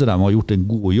 Så synes jeg de har gjort en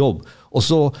god jobb. Og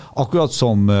så, akkurat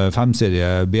som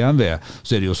 5-serie BMW,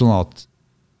 så er det jo sånn at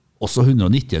også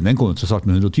 190, den kom jo til start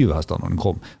med 120 hester når den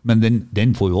kom, men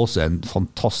den får jo også en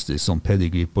fantastisk sånn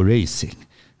pedigree på racing,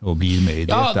 og blir med i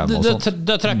DTM og sånt.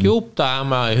 Det trekker jo opp det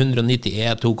med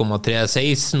 190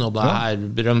 2,316, og det her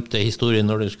berømte historien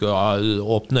når du skulle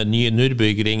åpne nye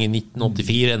Nürburgring i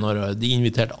 1984, når de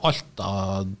inviterte alt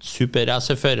av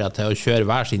superracerførere til å kjøre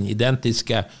hver sin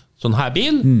identiske sånn her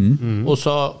bil, og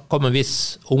så kom en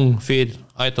viss ung fyr,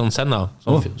 Ayrton Senna,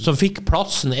 som fikk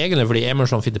plassen egentlig fordi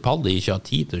Emerson Fittipaldi ikke har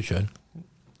tid til å kjøre,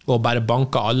 og bare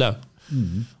banka alle,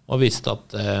 og visste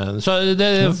at så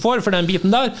det får for den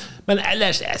biten der, men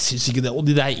ellers, jeg synes ikke det, og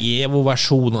de der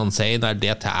Evo-versjonene sier der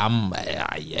DTM,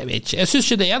 jeg vet ikke, jeg synes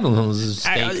ikke det er noen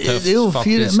stektøft,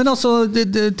 faktisk. Men altså,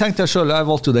 tenkte jeg selv, jeg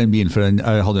valgte jo den bilen, for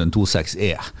jeg hadde en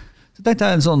 2.6e. Så tenkte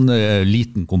jeg en sånn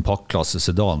liten kompaktklasse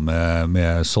sedan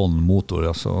med sånn motor.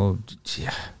 Altså,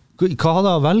 hva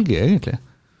hadde jeg å velge egentlig?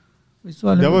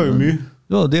 Det var jo mye.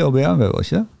 Ja, det og BMW var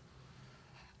ikke det?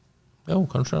 Jo,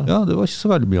 kanskje. Ja, det var ikke så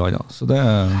veldig mye annet. Så det...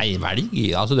 Nei,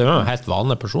 velge. Altså, det var en helt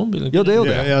vanlig personbil. Ja, det er jo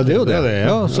det. Ja, det er jo det.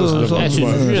 Ja, så, jeg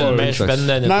synes ikke det er mer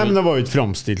spennende. Nei, men det var jo ikke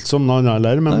fremstilt som noe annet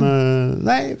heller, men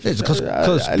nei,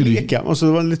 jeg liker altså,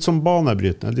 det var en litt sånn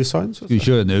banebrytende design. Skulle du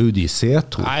kjøre en Audi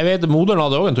C2? Nei, jeg vet, moderen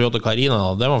hadde også en Toyota Carina,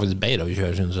 det var faktisk bedre å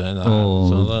kjøre, synes jeg.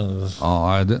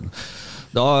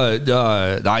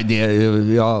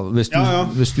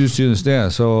 Hvis du synes det,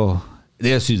 så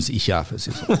det synes ikke jeg, for å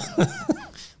si sånn.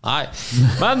 Nei,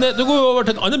 men du går jo over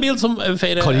til en annen bil som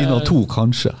feirer Carina 2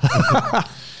 kanskje.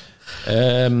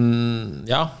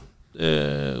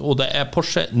 Og det er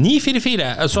Porsche 944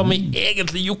 som jeg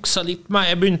egentlig juksa litt med.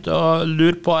 Jeg begynte å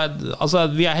lure på altså,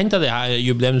 vi har hentet de her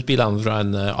jubileumsbilene fra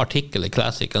en artikkel i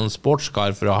Classic, en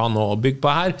sportscar, for å ha noe å bygge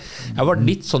på her. Jeg var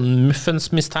litt sånn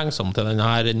muffensmistenksom til denne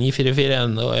her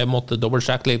 944, og jeg måtte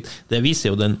dobbeltsjekke litt. Det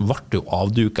viser jo, den ble jo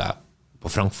avduket på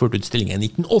Frankfurt-utstillingen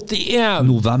 1981.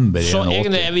 November 81. Så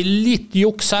egentlig vi litt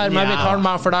juks her, men vi tar den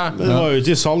med for deg. Men det var jo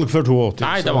ikke i salg for 82.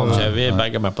 Nei, det var ikke. Vi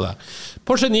begge med på det.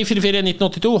 Porsche 944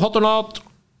 1982, hot or not?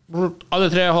 Alle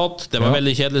tre hot. Det var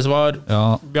veldig kjedelig svar. Ja.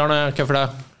 Bjarne, hvorfor det?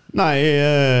 Nei,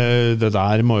 det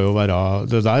der må jo være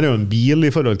det der er jo en bil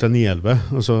i forhold til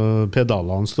 911. Altså,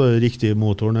 pedalene står riktig,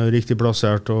 motoren er riktig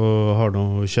plassert og har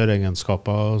noen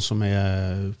kjøreegenskaper som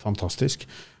er fantastisk.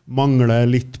 Mangler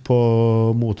litt på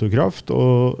motorkraft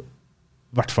og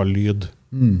i hvert fall lyd.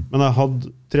 Men jeg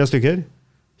hadde 3 stykker.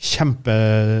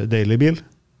 Kjempedeilig bil.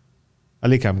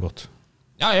 Jeg liker dem godt.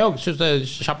 Ja, jeg synes det er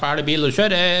kjempeherlig bil å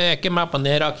kjøre. Jeg er ikke med på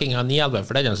nedrakking av 911,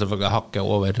 for den er selvfølgelig hakket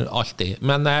over alltid.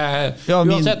 Men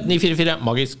uansett, 944,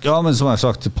 magisk. Ja, men som jeg har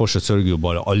sagt, Porsche sørger jo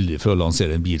bare aldri for å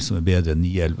lansere en bil som er bedre enn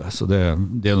 911, så det er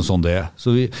noe sånn det er.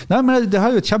 Så nei, men det her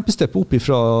er jo et kjempestepp opp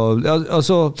ifra,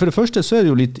 altså, for det første så er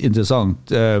det jo litt interessant,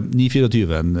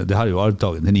 924, det her er jo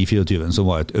arvtagen til 924, som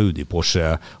var et Audi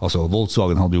Porsche, altså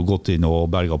Volkswagen hadde jo gått inn og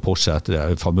berget Porsche etter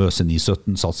det famøse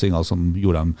 917-satsingen som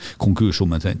gjorde dem konkurs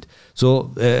omtrent.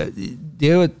 Så det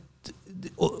er jo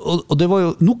og det var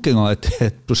jo nok en gang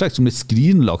et prosjekt som ble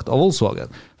skrinlagt av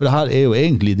Volkswagen, for det her er jo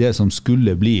egentlig det som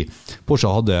skulle bli Porsche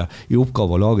hadde i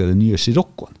oppgave å lage den nye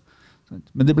Sciroccoen,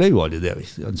 men det ble jo aldri det,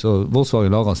 så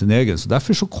Volkswagen laget sin egen, så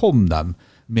derfor så kom de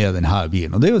med denne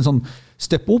bilen, og det er jo en sånn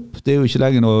step opp, det er jo ikke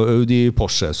lenger noe Audi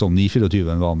Porsche som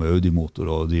 924 var med Audi-motor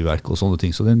og drivverk og sånne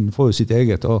ting, så den får jo sitt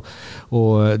eget,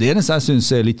 og det eneste jeg synes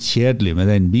er litt kjedelig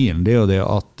med den bilen, det er jo det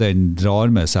at den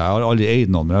drar med seg, jeg har aldri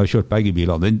eid noen, men jeg har kjørt begge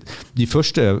bilene, de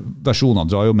første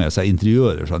versjonene drar jo med seg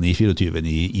interiører fra 924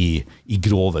 i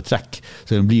grove trekk,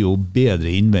 så den blir jo bedre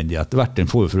innvendig etter hvert,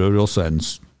 den får jo for øvrig også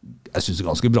jeg synes det er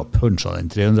ganske bra punch av den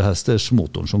 300 hesters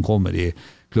motoren som kommer i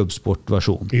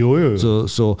klubbsportversjon. Jo.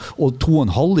 Og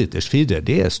 2,5 liters 4,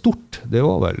 det er stort. Det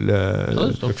var vel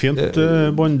fint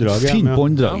bånddrag. Fint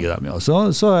bånddrag i dem, ja.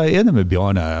 Så er jeg enig med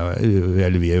Bjarne,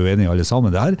 eller vi er jo enige alle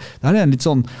sammen. Det her er en litt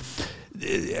sånn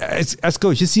jeg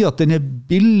skal jo ikke si at den er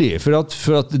billig, for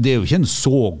at det er jo ikke en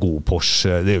så god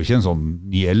Porsche, det er jo ikke en sånn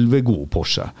 911-god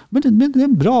Porsche, men det er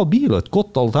en bra bil og et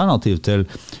godt alternativ til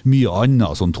mye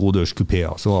annet sånn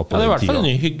todørskupéer som var på den tiden. Det er i hvert fall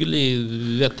en hyggelig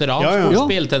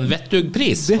veteransportsbil til en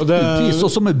vettug-pris. Vettug-pris,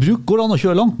 og som går an å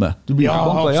kjøre langt med. Du blir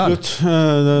absolutt.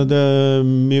 Det er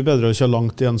mye bedre å kjøre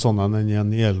langt i en sånn enn i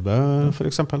en 911, for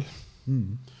eksempel.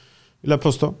 Vil jeg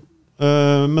påstå.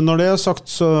 Men når det er sagt,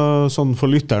 sånn for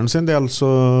lytteren sin del, så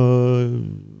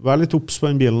vær litt obs på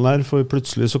den bilen der, for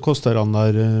plutselig så koster han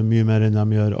der mye mer enn de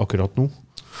gjør akkurat nå.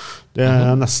 Det er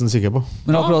jeg nesten sikker på.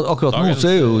 Men akkurat nå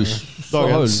så er jo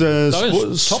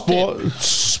dagens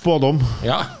spådom.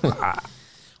 Ja.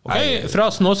 Ok, fra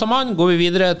Snåsamann går vi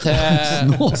videre til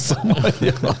Snåsamann,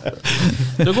 ja.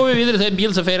 Da går vi videre til en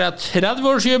bil som feirer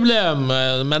 30-årsjubileum,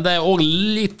 men det er også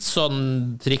litt sånn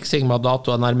triksing med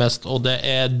datoer nærmest, og det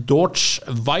er Dodge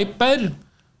Viper.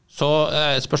 Så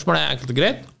spørsmålet er enkelt og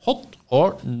greit. Hot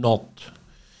or not?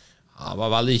 Det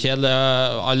var veldig kjedelig,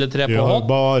 alle tre på hot.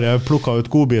 Bare plukket ut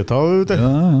godbiter.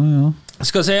 Ja.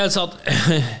 Skal si altså at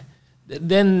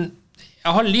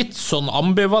jeg har litt sånn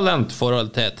ambivalent forhold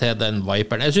til den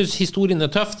Viperen. Jeg synes historien er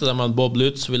tøft, det med at Bob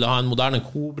Lutz ville ha en moderne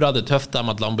Cobra, det er tøft det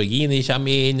med at Lamborghini kommer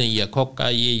inn,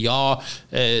 Iacocca,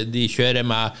 de kjører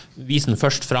med visen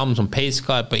først frem som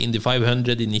pacecar på Indy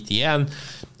 500 i 91.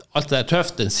 Alt det er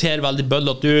tøft, den ser veldig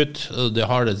bøllete ut, det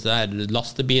har det der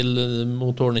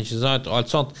lastebilmotoren, ikke sant, og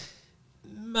alt sånt.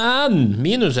 Men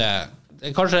minus er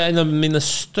kanskje en av mine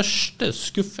største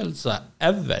skuffelser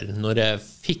ever når jeg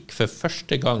fikk for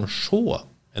første gang se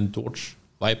en Dodge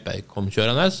Viper kom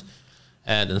kjørende.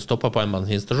 Den stoppet på en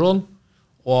bensinstasjon,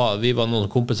 og vi var noen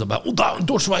kompiser bare, da er en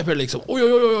Dodge Viper liksom, oi.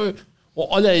 Og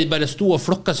alle bare sto og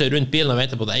flokket seg rundt bilen og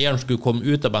ventet på at eieren skulle komme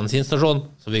ut av bensinstasjonen,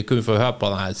 så vi kunne få høre på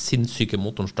denne sinnssyke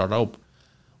motoren startet opp.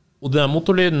 Og den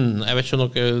motorlyden, jeg vet ikke om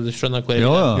dere skjønner hvor jeg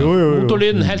vil. Jo.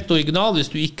 Motorlyden helt original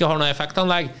hvis du ikke har noe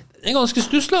effektanlegg. Det er ganske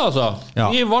stusselig, altså.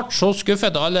 Ja. Vi ble så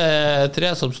skuffet, alle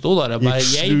tre som stod der, og bare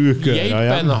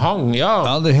geipen hang.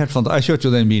 Ja, det er helt fantastisk. Jeg kjørte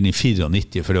jo den bilen i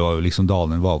 94, for det var jo liksom da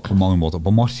den var på mange måter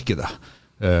på markedet.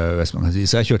 Hvis man kan si.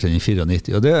 Så jeg kjørte den i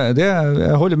 94, og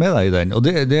jeg holder med deg i den. Og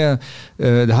det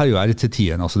her er jo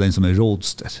RT10-en, altså den som er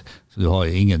roadster. Så du har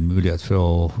ingen mulighet for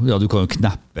å du kan jo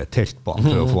kneppe telt på den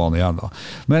for å få den igjen da.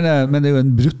 Men det er jo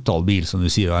en brutal bil, som du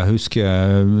sier. Jeg husker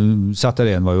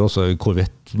ZR1 var jo også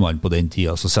Corvette-mann på den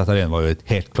tiden, så ZR1 var jo et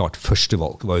helt klart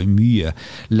førstevalg. Det var jo mye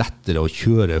lettere å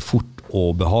kjøre fort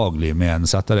og behagelig med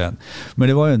en ZR1. Men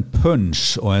det var jo en punch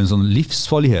og en sånn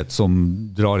livsfarlighet som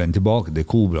drar den tilbake til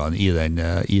Cobraen i den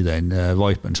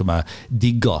Viperen som jeg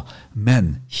digget,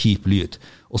 men kjip lyd.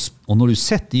 Og når du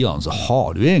sitter i den, så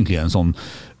har du egentlig en sånn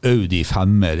Audi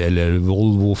 5er eller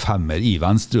Volvo 5er I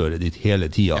venstrøret ditt hele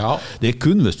tiden. Ja. Det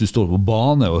kun hvis du står på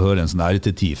bane og hører en sånn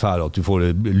RT10 fær at du får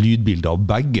lydbilde av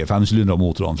begge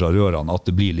 5-sylindermotorene fra rørene, at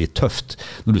det blir litt tøft.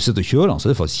 Når du sitter og kjører den, så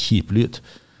er det faktisk kjip lyd.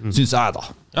 Synes jeg da.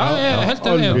 Ja, jeg helt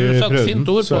enig. Du satt fint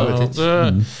ord på det.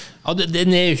 Ja, den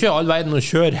jo ikke all verden å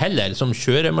kjøre heller, som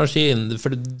kjøremaskin, for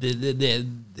hva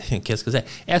skal jeg si?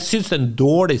 Jeg synes det en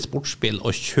dårlig sportsbil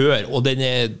å kjøre, og den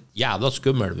jævla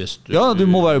skummel hvis du... Ja, du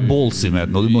må være ballsy med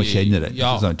den, og du må kjenne det,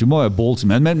 ikke sant? Du må være ballsy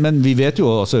med den, men vi vet jo,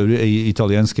 altså,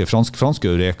 italienske, franske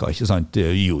Eureka, ikke sant?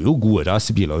 Det jo gode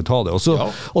racerbiler å ta det, og så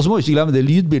må vi ikke glemme det,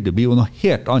 lydbildet blir jo noe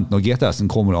helt annet når GTS-en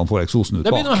kommer og han får eksosen ut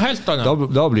bak. Det blir noe helt annet.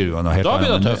 Da blir det jo noe helt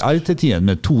annet. Men RT10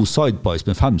 med 2 sidepipes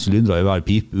med 5 sylindere I hver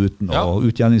pipe uten og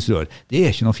utgjenningsrør, det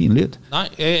ikke noe fin lyd. Nei,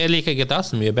 jeg liker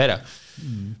GTS-en mye bedre.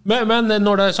 Men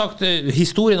når det sagt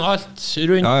historien og alt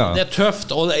rundt, det tøft,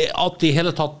 og at de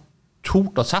hele tatt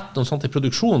tort å sette noe sånt I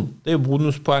produksjon, det jo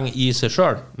bonuspoeng I seg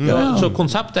selv. Så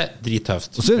konseptet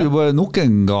drittøft. Og så det jo bare nok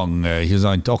en gang, ikke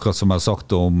sant, akkurat som jeg har sagt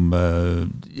om,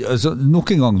 altså, nok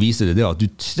en gang viser det at du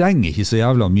trenger ikke så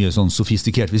jævla mye sånn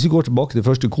sofistikert. Hvis vi går tilbake til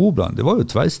første Cobraen, det var jo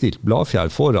tverrstilt bladfjær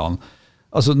foran.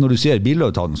 Altså, når du ser bilder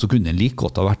av den, så kunne den like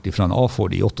godt ha vært fra en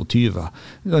A-Ford I 28.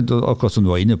 Akkurat som du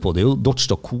var inne på, det jo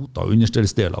Dodge Dakota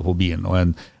understellsdeler på bilen, og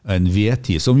en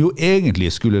V10, som jo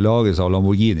egentlig skulle lages av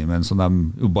Lamborghini, men som de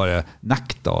jo bare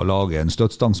nekta å lage en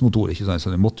støtstangsmotor, ikke sant?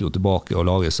 Så den måtte jo tilbake og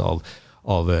lages av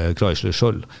Chrysler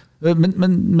selv.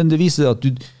 Men det viser at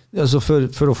du, altså for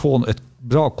å få et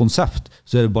bra konsept,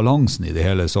 så det balansen I det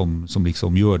hele som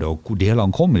liksom gjør det, og hvor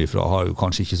delene kommer ifra, har jo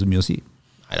kanskje ikke så mye å si.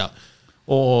 Neida,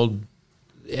 og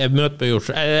jeg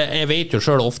vet jo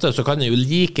selv ofte så kan jeg jo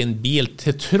like en bil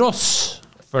til tross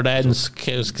for den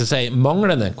skal jeg si,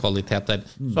 manglende kvaliteter.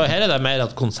 Så her det mer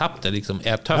at konseptet liksom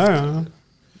tøft. Ja.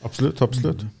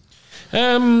 Absolutt.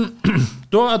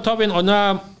 Da tar vi en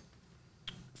annen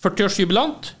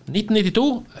 40-årsjubilant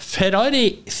 1992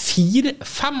 Ferrari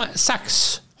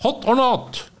 456 Hot or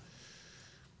not?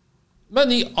 Men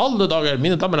I alle dager,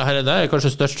 mine damer og herrer, det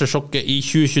kanskje største sjokket I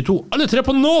 2022. Alle tre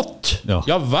på not!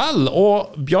 Ja vel,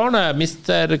 og Bjarne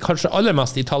mister kanskje aller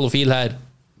mest italofil her.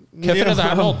 Hvorfor det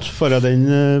her not? For den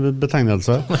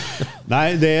betegnelse.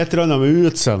 Nei, det et eller annet med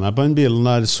utseendet på den bilen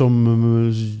der som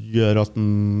gjør at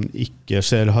den ikke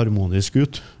ser harmonisk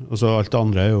ut. Altså, alt det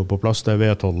andre jo på plass, det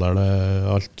V12, det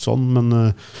alt sånn,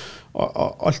 men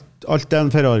alt det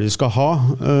en Ferrari skal ha,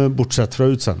 bortsett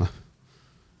fra utseendet.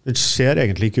 Det ser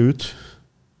egentlig ikke ut.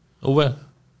 Ove?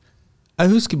 Jeg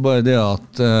husker bare det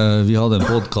at vi hadde en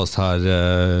podcast her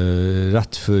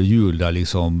rett før jul der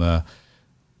liksom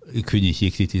vi kunne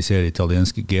ikke kritisere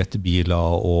italienske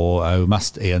GT-biler, og jeg jo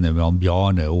mest enig med han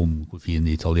Bjarne om hvor fine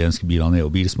de italienske bilene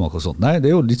og bilsmak og sånt. Nei, det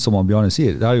jo litt som han Bjarne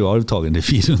sier. Det jo arvtagende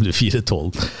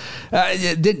 400-412.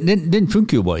 Den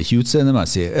funker jo bare ikke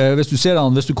utseendemessig.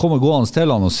 Hvis du kommer gående til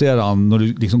han og ser han, når du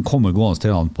liksom kommer gående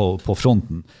til han på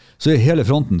fronten, så hele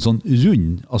fronten sånn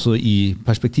rund, altså I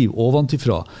perspektiv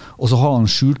oventifra, og så har han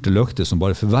skjulte løkter som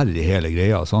bare forverrer hele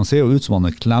greia, så han ser jo ut som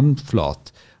han klemflat.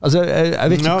 Altså, jeg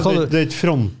vet ikke hva det ikke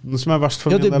fronten som verst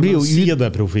for meg, det jo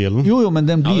sideprofilen. Jo, men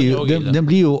den blir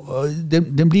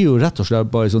jo rett og slett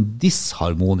bare sånn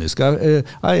disharmonisk.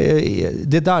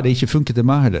 Det der det ikke funker til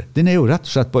meg heller. Den jo rett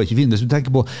og slett bare ikke fin. Hvis du tenker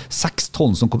på 6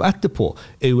 tonn som kom etterpå,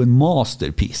 jo en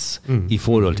masterpiece I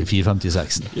forhold til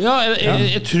 456. Ja,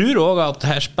 jeg tror også at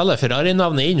her spiller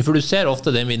Ferrari-navnet inn, for du ser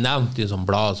ofte den vi nevnte I sånn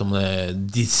blad som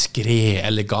diskret,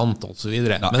 elegant og så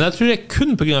videre. Men jeg tror det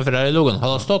kun på grunn av Ferrari-logoen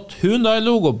hadde stått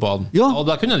Hyundai-logo på den. Ja, og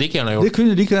det kunne jeg like gjerne gjort. Det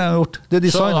kunne like gjerne gjort. Det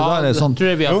designet der sånn. Tror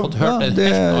jeg vi har fått hørt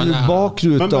det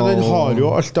bakruta. Men den har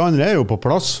jo, alt det andre jo på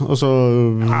plass. Altså,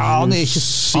 han ikke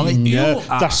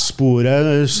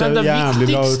dashbordet ser jævlig bra ut. Men det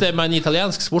viktigste med en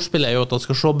italiensk sportsbil jo at det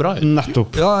skal se bra ut.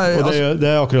 Nettopp. Ja, og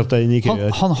det akkurat det den ikke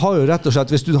gjør. Han har jo rett og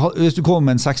slett, hvis du kommer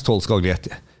med en 612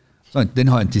 Scaglietti,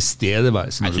 den har en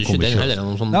tilstedeværelse når du kommer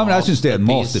kjørende. Nei, men jeg synes det en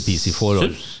masterpiece I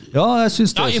forhold. Ja, jeg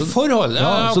synes det. Ja, I forhold.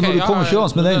 Så når du kommer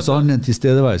kjørende med den, så har den en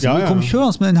tilstedeværelse. Når du kommer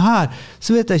kjørende med den her, så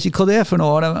vet jeg ikke hva det for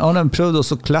noe. Har de prøvd å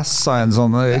klesse en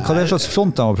sånn, hva det slags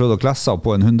front de har prøvd å klesse på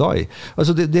en Hyundai?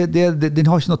 Altså, den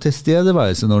har ikke noe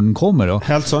tilstedeværelse når den kommer.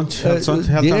 Helt sant.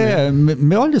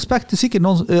 Med all respekt, det sikkert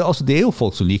noen, altså det jo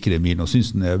folk som liker den bilen og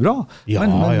synes den bra,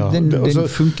 men den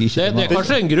funker ikke. Det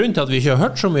kanskje en grunn til at vi ikke har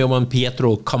hørt så mye om en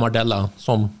Pietro Camardella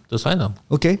som designer.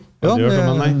 Ok, ja,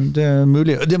 det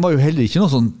mulig. Det var jo heller ikke noe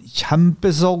sånn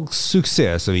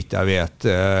kjempesalgssuksess, så vidt jeg vet.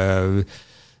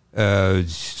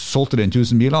 Solgte den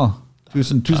 1000 biler?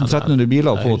 1300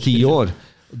 biler på 10 år.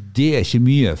 Det ikke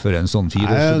mye for en sånn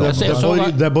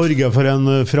 4-årssedan. Det borger for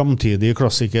en framtidig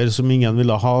klassiker som ingen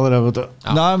ville ha. Vet du.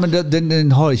 Ja. Nei, men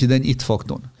den har ikke den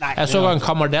it-faktoren. Jeg så en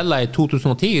Camardella i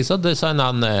 2010, så designet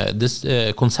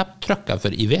han konsepttrucker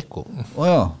for Iveco.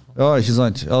 Ja, ikke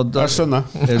sant. Ja, jeg skjønner.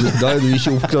 Da du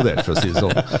ikke oppgradert, for å si det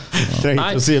sånn. Trenger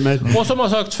ikke å si mer. Og som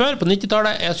jeg har sagt før, på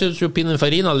 90-tallet, jeg synes jo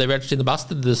Pininfarina leverte sine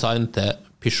beste design til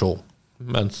Peugeot,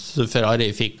 mens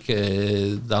Ferrari fikk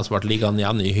den som ble liggende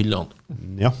igjen i hyllene.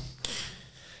 Ja.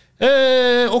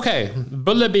 Ok,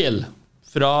 bøllebil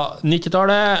fra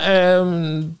 90-tallet.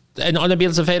 En annen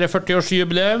bil som feirer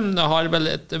 40-årsjubileum, har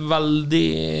vel et veldig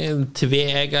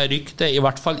tveegget rykte, i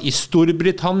hvert fall i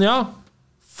Storbritannia.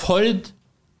 Ford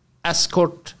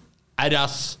Escort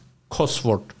RS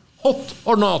Cosworth. Hot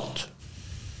or not?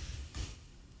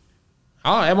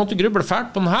 Ja, jeg måtte gruble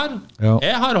fælt på den her. Ja.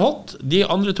 Jeg har hot, de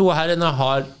andre to herrene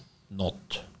har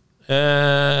not.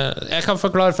 Jeg kan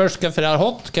forklare først hvorfor jeg har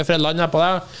hot, hvorfor jeg lander på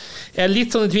det. Jeg er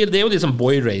litt sånn i tvil, det er jo liksom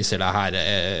boy racer det her,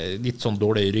 litt sånn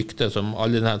dårlig rykte som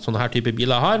alle sånne her type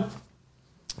biler har.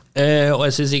 Og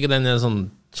jeg synes ikke den er sånn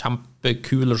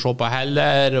kjempekul å se på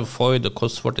heller. Ford og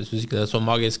Cosworth, jeg synes ikke det er så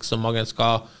magisk som mange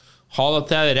skal ha det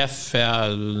til. Ref,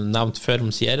 jeg nevnte før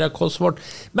om Sierra Cosworth.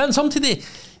 Men samtidig,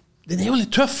 den er jo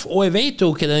litt tøff, og jeg vet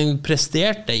jo ikke den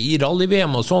presterte i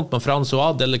rally-VM og sånt med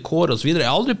François Delacour og så videre.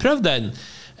 Jeg har aldri prøvd den,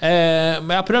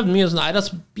 men jeg har prøvd mye sånne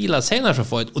RS-biler senere som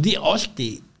Ford, og de er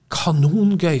alltid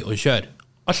kanongøy å kjøre.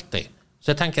 Alltid.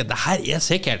 Så jeg tenker, det her er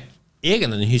sikkert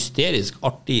egentlig en hysterisk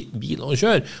artig bil å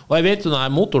kjøre. Og jeg vet jo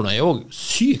denne motoren er jo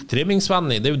sykt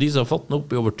trimmingsvennlig. Det er jo de som har fått den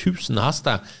opp i over 1000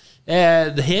 hester.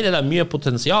 Her er det mye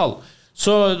potensial.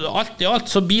 Så alt i alt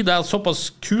så blir det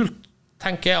såpass kult,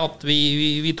 tenker jeg, at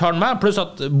vi tar den med. Pluss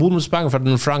at bonuspoeng for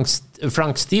den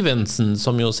Frank Stevenson,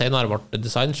 som jo senere ble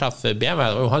designsjef for BMW,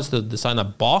 og han som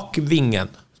designet bakvingen,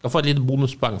 skal få et lite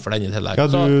bonuspoeng for den i tillegg. Ja,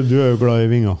 du er jo glad i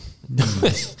vinger.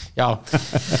 Ja.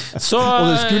 Så, og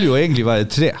det skulle jo egentlig være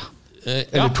 3.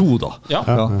 Eller 2 da. Ja.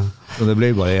 Så det ble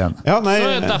bare 1. Ja, nei,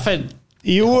 så derfor...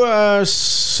 Jo,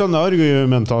 sånne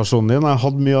argumentasjonen din. Jeg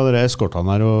hadde mye av de eskortene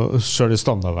her, og selv i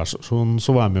standardversjonen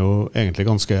så var de jo egentlig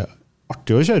ganske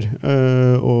artig å kjøre,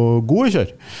 og god å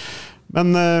kjøre.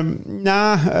 Men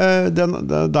nei,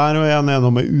 der er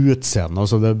noe med utseende,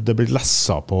 altså det blir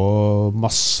lesset på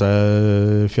masse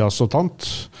fjas og tant,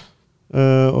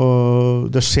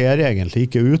 og det ser egentlig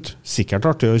ikke ut. Sikkert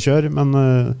artig å kjøre, men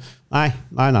nei.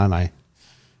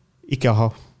 Ikke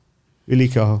ha. Vil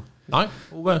ikke ha. Nei,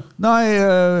 Ove? Nei,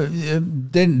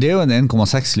 det er jo en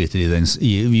 1,6 liter i den.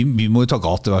 Vi må jo ta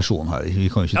gateversjonen her. Vi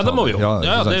kan ikke det må vi jo. Jeg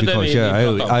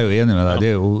er jo enig med deg.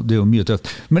 Det er jo mye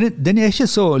tøft. Men den er ikke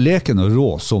så leken og rå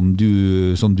som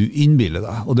du innbiller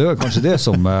deg. Og det er kanskje det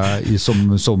som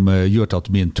gjør til at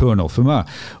det blir en turn-off for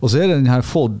meg. Og så er det den her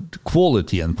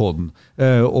Ford-qualityen på den.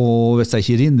 Og hvis jeg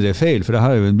ikke rindrer feil, for det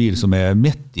her er jo en bil som er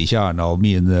midt i kjernen av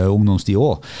min ungdomstid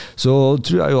også, så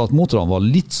tror jeg jo at motorene var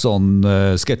litt sånn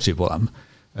sketchy på dem,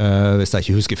 hvis jeg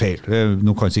ikke husker feil.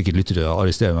 Nå kan sikkert lyttere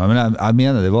arrestere meg, men jeg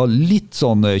mener det var litt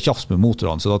sånn tjafs med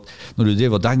motorene, så at når du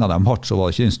drev og denget dem hardt, så var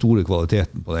det ikke den store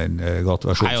kvaliteten på den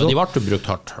gateversjonen. Nei, og de ble brukt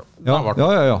hardt. Ja.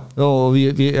 Og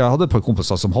jeg hadde et par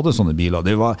kompiser som hadde sånne biler.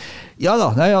 Det var,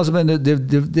 men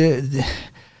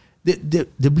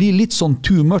det blir litt sånn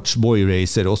too much boy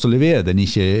racer, og så leverer den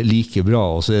ikke like bra,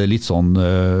 og så er det litt sånn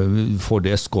Ford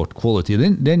Escort quality.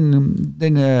 Den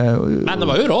men det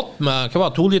var jo rått med, hva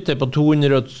var 2 liter på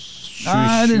 227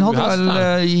 Nei, den hadde vel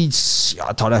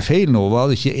jeg tar deg feil nå,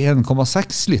 var det ikke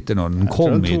 1,6 liter når den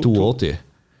kom i 82?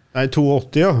 Nei,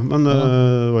 82, ja, men det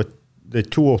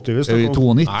er 82 hvis det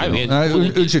kom. 92? Nei,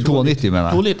 unnskyld, 92 mener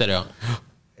jeg. 2 liter, ja.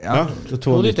 Ja, det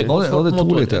 2 liter. Det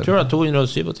 2 liter. Jeg tror det er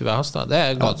 227 hester. Det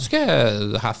er ganske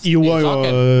heftig. Jo,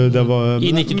 det var...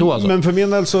 I 92, altså. Men for min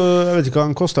del, så jeg vet ikke hva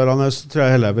den koster, så tror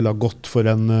jeg heller jeg ville ha gått for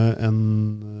en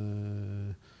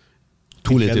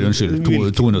 2 liter, unnskyld.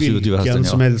 227 hester, hvilken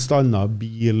som helst annen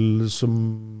bil som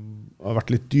har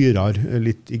vært litt dyrere,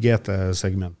 litt i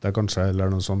GT-segmentet kanskje, eller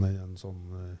noe sånt.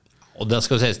 Og det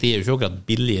skal sies, de er jo ikke akkurat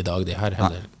billig i dag, de her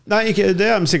heller. Nei, det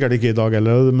er de sikkert ikke i dag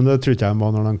heller, men det tror ikke jeg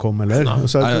var når de kom heller.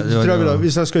 Så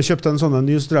hvis jeg skulle kjøpt en sånn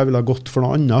ny, så tror jeg ville ha gått for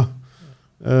noe annet.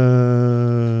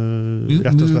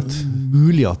 Rett og slett.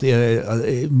 Mulig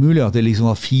at det liksom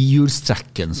var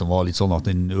firehjulstrekken som var litt sånn at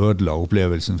den ødela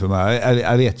opplevelsen for meg.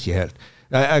 Jeg vet ikke helt.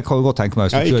 Jeg kan jo godt tenke meg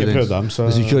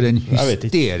hvis du kjører en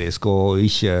hysterisk og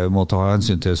ikke må ta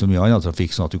hensyn til så mye annen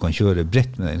trafikk, sånn at du kan kjøre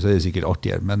bredt med den, så er det sikkert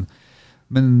artigere.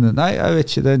 Men nei, jeg vet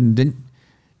ikke, den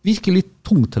virker litt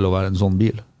tung til å være en sånn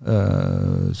bil.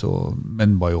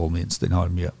 Men by all means, den har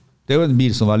mye. Det er jo en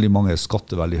bil som veldig mange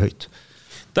skatter veldig høyt.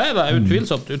 Det er det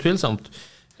utvilsomt.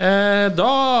 Da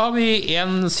har vi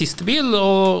en siste bil,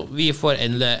 og vi får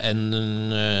endelig en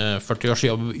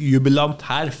 40-årsjubilant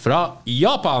her fra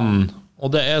Japan.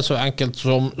 Og det så enkelt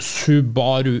som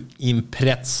Subaru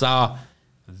Impreza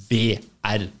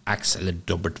VRX, eller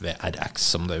WRX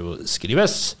som det jo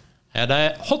skrives. Det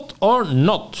hot or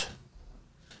not?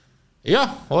 Ja,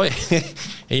 og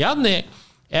igjen,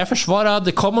 jeg forsvarer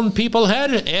the common people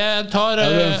her. Jeg tar...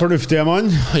 den fornuftige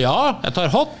mann? Ja, jeg tar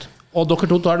hot, og dere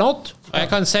to tar not. Og jeg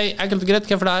kan si enkelt og greit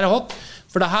hvorfor det her hot.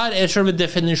 For det her selve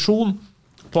definisjonen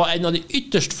på en av de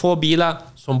ytterst få biler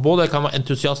som både kan være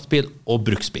entusiastbil og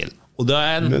bruksbil. Og det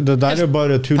en det der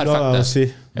bare tull å si.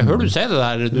 Jeg hører du si det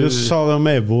der. Du sa det om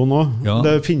Evo nå. Ja.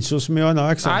 Det finnes jo så mye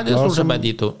andre eksempler. Nei, det stort sett bare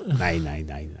de to.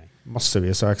 Nei.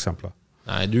 Massevis av eksempler.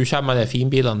 Nei, du kommer med de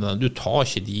finbilene, du tar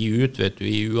ikke de ut, vet du,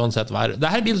 i uansett vær. Det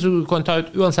her er bil som du kan ta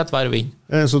ut uansett vær og vind.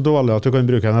 Det så dårlig at du kan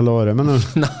bruke den hele året, men...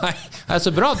 Nei, det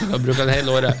så bra at du kan bruke den hele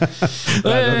året.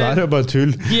 Nei, det der bare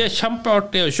tull. De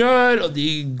kjempeartige å kjøre, og de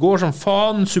går som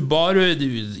faen. Subaru,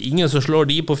 ingen som slår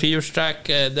de på firehjulstrekk,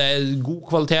 det god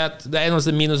kvalitet. Det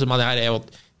eneste minuset med det her jo at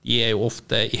de jo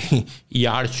ofte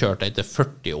ihjelkjørt etter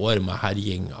 40 år med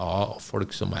herjing av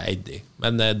folk som eid de.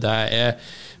 Men det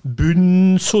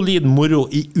bunnsolid moro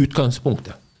i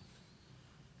utgangspunktet.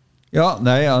 Ja,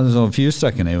 nei, altså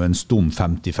firehjulstrekken jo en stum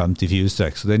 50-50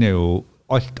 firehjulstrekk, så den jo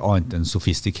alt annet enn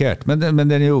sofistikert, men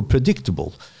den jo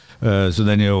predictable, så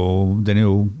den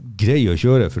jo grei å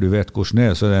kjøre, for du vet hvordan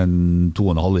det så det en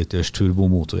 2,5 liters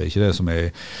turbomotor, ikke det som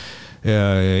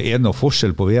noe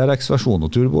forskjell på VRX-versjonen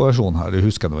og turboversjonen her, det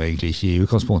husker jeg nå egentlig ikke i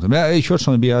utgangspunktet, men jeg kjørt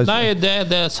sånne biler. Nei, det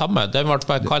det samme, den ble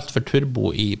bare kalt for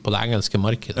turbo på det engelske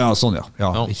markedet. Ja, sånn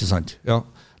ja, ikke sant, ja.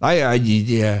 Nei,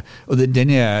 og de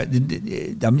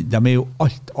jo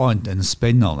alt annet enn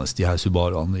spennende, de her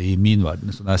Subaruene i min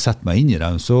verden. Så når jeg setter meg inn i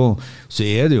dem, så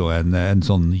det jo en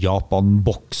sånn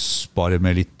Japan-boks, bare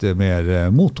med litt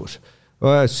mer motor. Og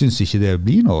jeg synes ikke det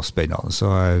blir noe spennende, så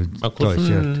jeg klarer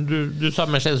ikke helt. Du sa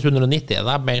Mercedes 190,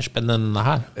 det mer spennende enn det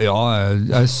her? Ja,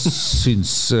 jeg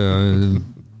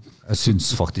syns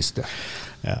faktisk det.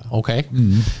 Ja. Ok.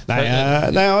 Nei,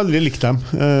 jeg har aldri likt dem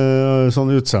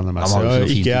sånn utseendemessig.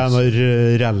 Ikke jeg noen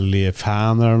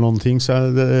rally-fan eller noen ting,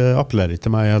 så det appellerer ikke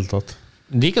til meg i hele tatt.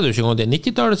 Liker du ikke noe til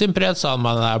 90-tallets Impreza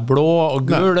med den der blå og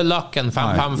gule lakken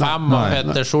 555 og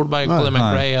Peter Solberg, Colin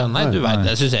McRae? Nei, du vet,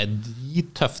 det synes jeg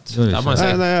drittøft.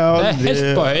 Det helt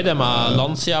på høyde med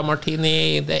Lancia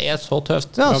Martini. Det så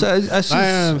tøft. Ja, altså, jeg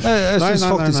synes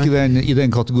faktisk i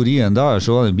den kategorien der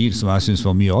så var det en bil som jeg synes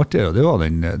var mye artigere, og det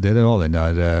var den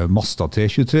der Mazda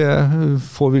 323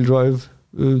 4-wheel drive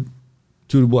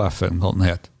Turbo F-en, hva den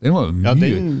het. Den var jo mye,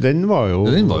 den var jo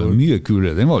mye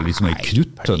kulere. Den var liksom en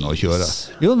kruttønn å kjøre.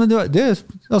 Jo, men det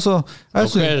altså...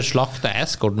 Dere slakter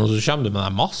Escort, og så kommer du med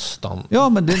den Mazdaen. Ja,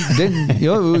 men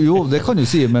jo, det kan du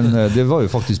si, men det var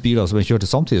jo faktisk biler som jeg kjørte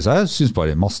samtidig, så jeg synes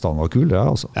bare Mazdaen var kulere,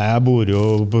 altså. Jeg bor jo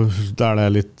der det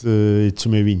litt, ikke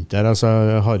så mye vinter, altså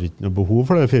jeg har ikke noe behov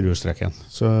for det firehjulstrekken.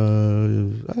 Så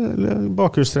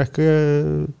bakhjulstrekket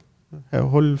jeg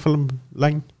holder for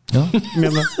lenge. Ja.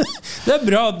 Det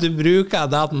bra at du bruker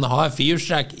det at den har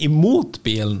firehjulstrekk imot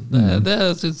bilen. Det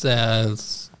synes jeg...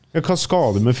 Hva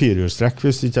skal du med firehjulstrekk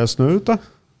hvis det ikke snø ute?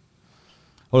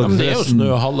 Men det jo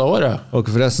snø halve året. Har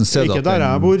dere forresten sett at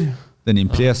den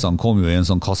Imprezaen kom jo i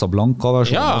en sånn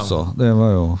Casablanca-versjon også. Det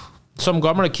var jo... Som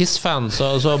gamle Kiss-fan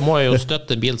så må jeg jo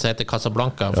støtte en bil som heter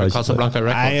Casablanca, for Casablanca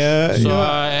Records. Så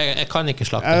jeg kan ikke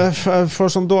slakte. Jeg får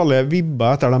sånn dårlige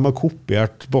vibber etter de har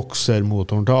kopiert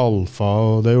boksermotoren til Alfa,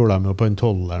 og det gjorde de jo på en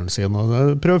 12-eren sin.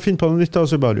 Prøv å finne på noe nytt av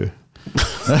Subaru.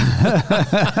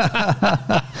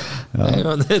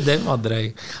 Det var drøy.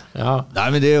 Ja. Nei,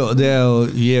 men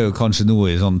vi jo kanskje nå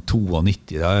i sånn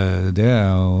 92. Det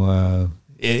jo...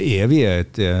 vi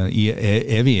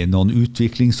i noen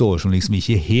utviklingsår som liksom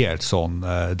ikke helt sånn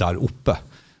der oppe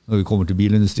når vi kommer til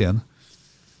bilindustrien?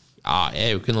 Ja,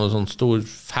 jeg jo ikke noen sånn stor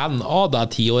fan av det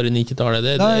 10 år i 90-tallet.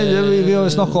 Vi har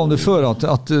jo snakket om det før,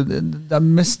 at det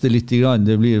mister litt grann,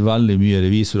 det blir veldig mye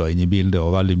revisorer inn i bildet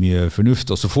og veldig mye fornuft,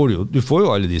 og så får du får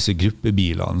jo alle disse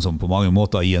gruppebilene som på mange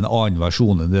måter i en annen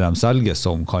versjon enn det de selges,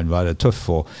 som kan være tøff,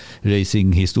 og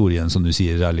racinghistorien, som du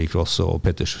sier, rallycross og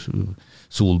Petter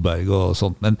Solberg og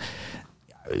sånt, men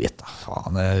jeg vet da,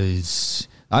 faen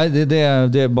nei,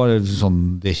 det bare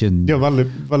sånn det ikke det veldig,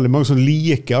 veldig mange som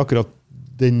liker akkurat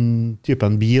den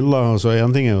typen bil da. Altså,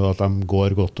 en ting jo at de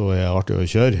går godt og artig å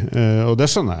kjøre, og det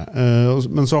skjønner jeg,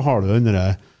 men så har du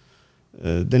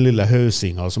den lille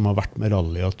høysinga som har vært med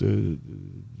rally, at du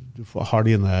har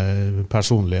dine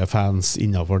personlige fans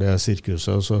innenfor det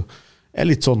sirkuset, og så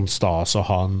litt sånn stas å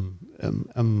ha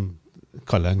en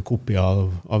kalle en kopi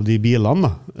av de bilene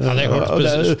da. Ja, det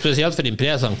klart, spesielt for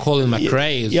impresaen Colin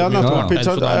McRae som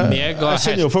jeg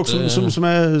kjenner jo folk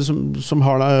som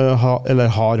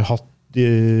har hatt de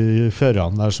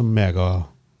førerne der som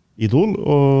mega-idol,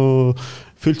 og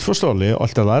fullt forståelig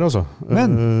alt det der altså.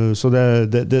 Så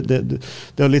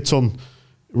det litt sånn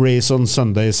race on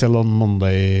Sunday, sell on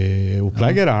Monday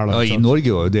opplegger her da. Ja, i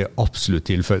Norge var det absolutt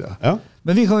tilfellet. Ja.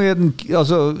 Men vi kan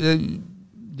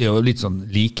det er jo litt sånn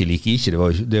like ikke,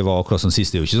 det var akkurat som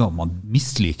sist, det er jo ikke sånn at man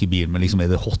misliker bilen, men liksom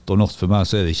det hot or not for meg,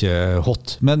 så det ikke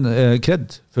hot. Men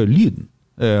kred for lyden,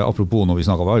 apropos når vi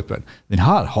snakker om Viper, den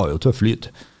her har jo tøff lyd.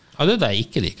 Ja, det jeg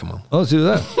ikke liker, man. Ja, sier du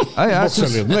det?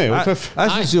 Bokselyden jo tøff. Jeg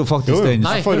synes jo faktisk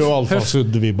jeg får jo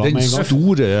alfa-sud-vibba med en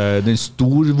gang. Den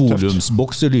storvolums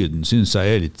bokselyden synes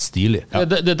jeg litt stilig. Ja.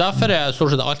 Det derfor jeg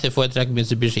stort sett alltid foretrekker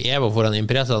Mitsubishi Evo foran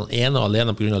Impreza ene og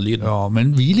alene på grunn av lyden. Ja,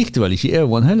 men vi likte vel ikke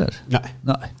Evoen heller?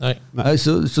 Nei.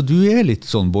 Så du litt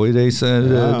sånn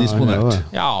boyracer-disponert?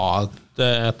 Ja,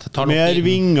 mer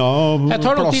vinger. Jeg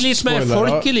tar nok de litt mer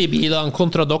folkelige bilene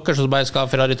kontra dere som bare skal ha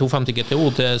Ferrari 250 GTO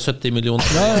til 70 millioner.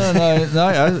 Nei,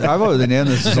 jeg var jo den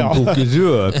eneste som tok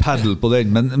rød paddle på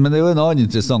den, men det er jo en annen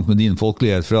interessant med din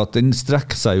folkelighet, for at den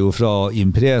strekker seg jo fra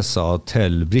Impreza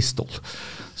til Bristol.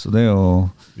 Så det er jo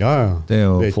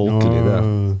folkelig det.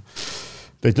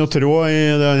 Det er ikke noe tråd i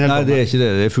det. Nei, det er ikke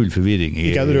det. Det er full forvirring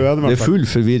det er full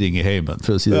forvirring i heimen,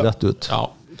 for å si det rett ut. Ja.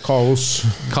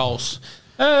 Kaos.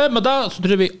 Men da så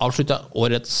tror jeg vi avslutter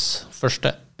årets første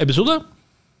episode.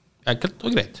 Enkelt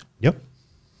og greit. Ja.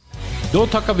 Da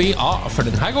takker vi av for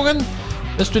denne gangen.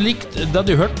 Hvis du likte det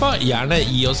du hørte på, gjerne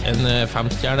gi oss en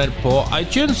 5-stjerner på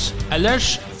iTunes.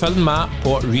 Ellers følg med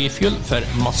på Refuel for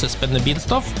masse spennende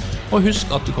bilstoff. Og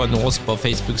husk at du kan nå oss på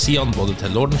Facebook-sidene både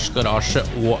til Lordens Garasje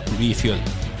og Refuel.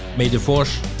 May the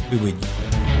force be with you.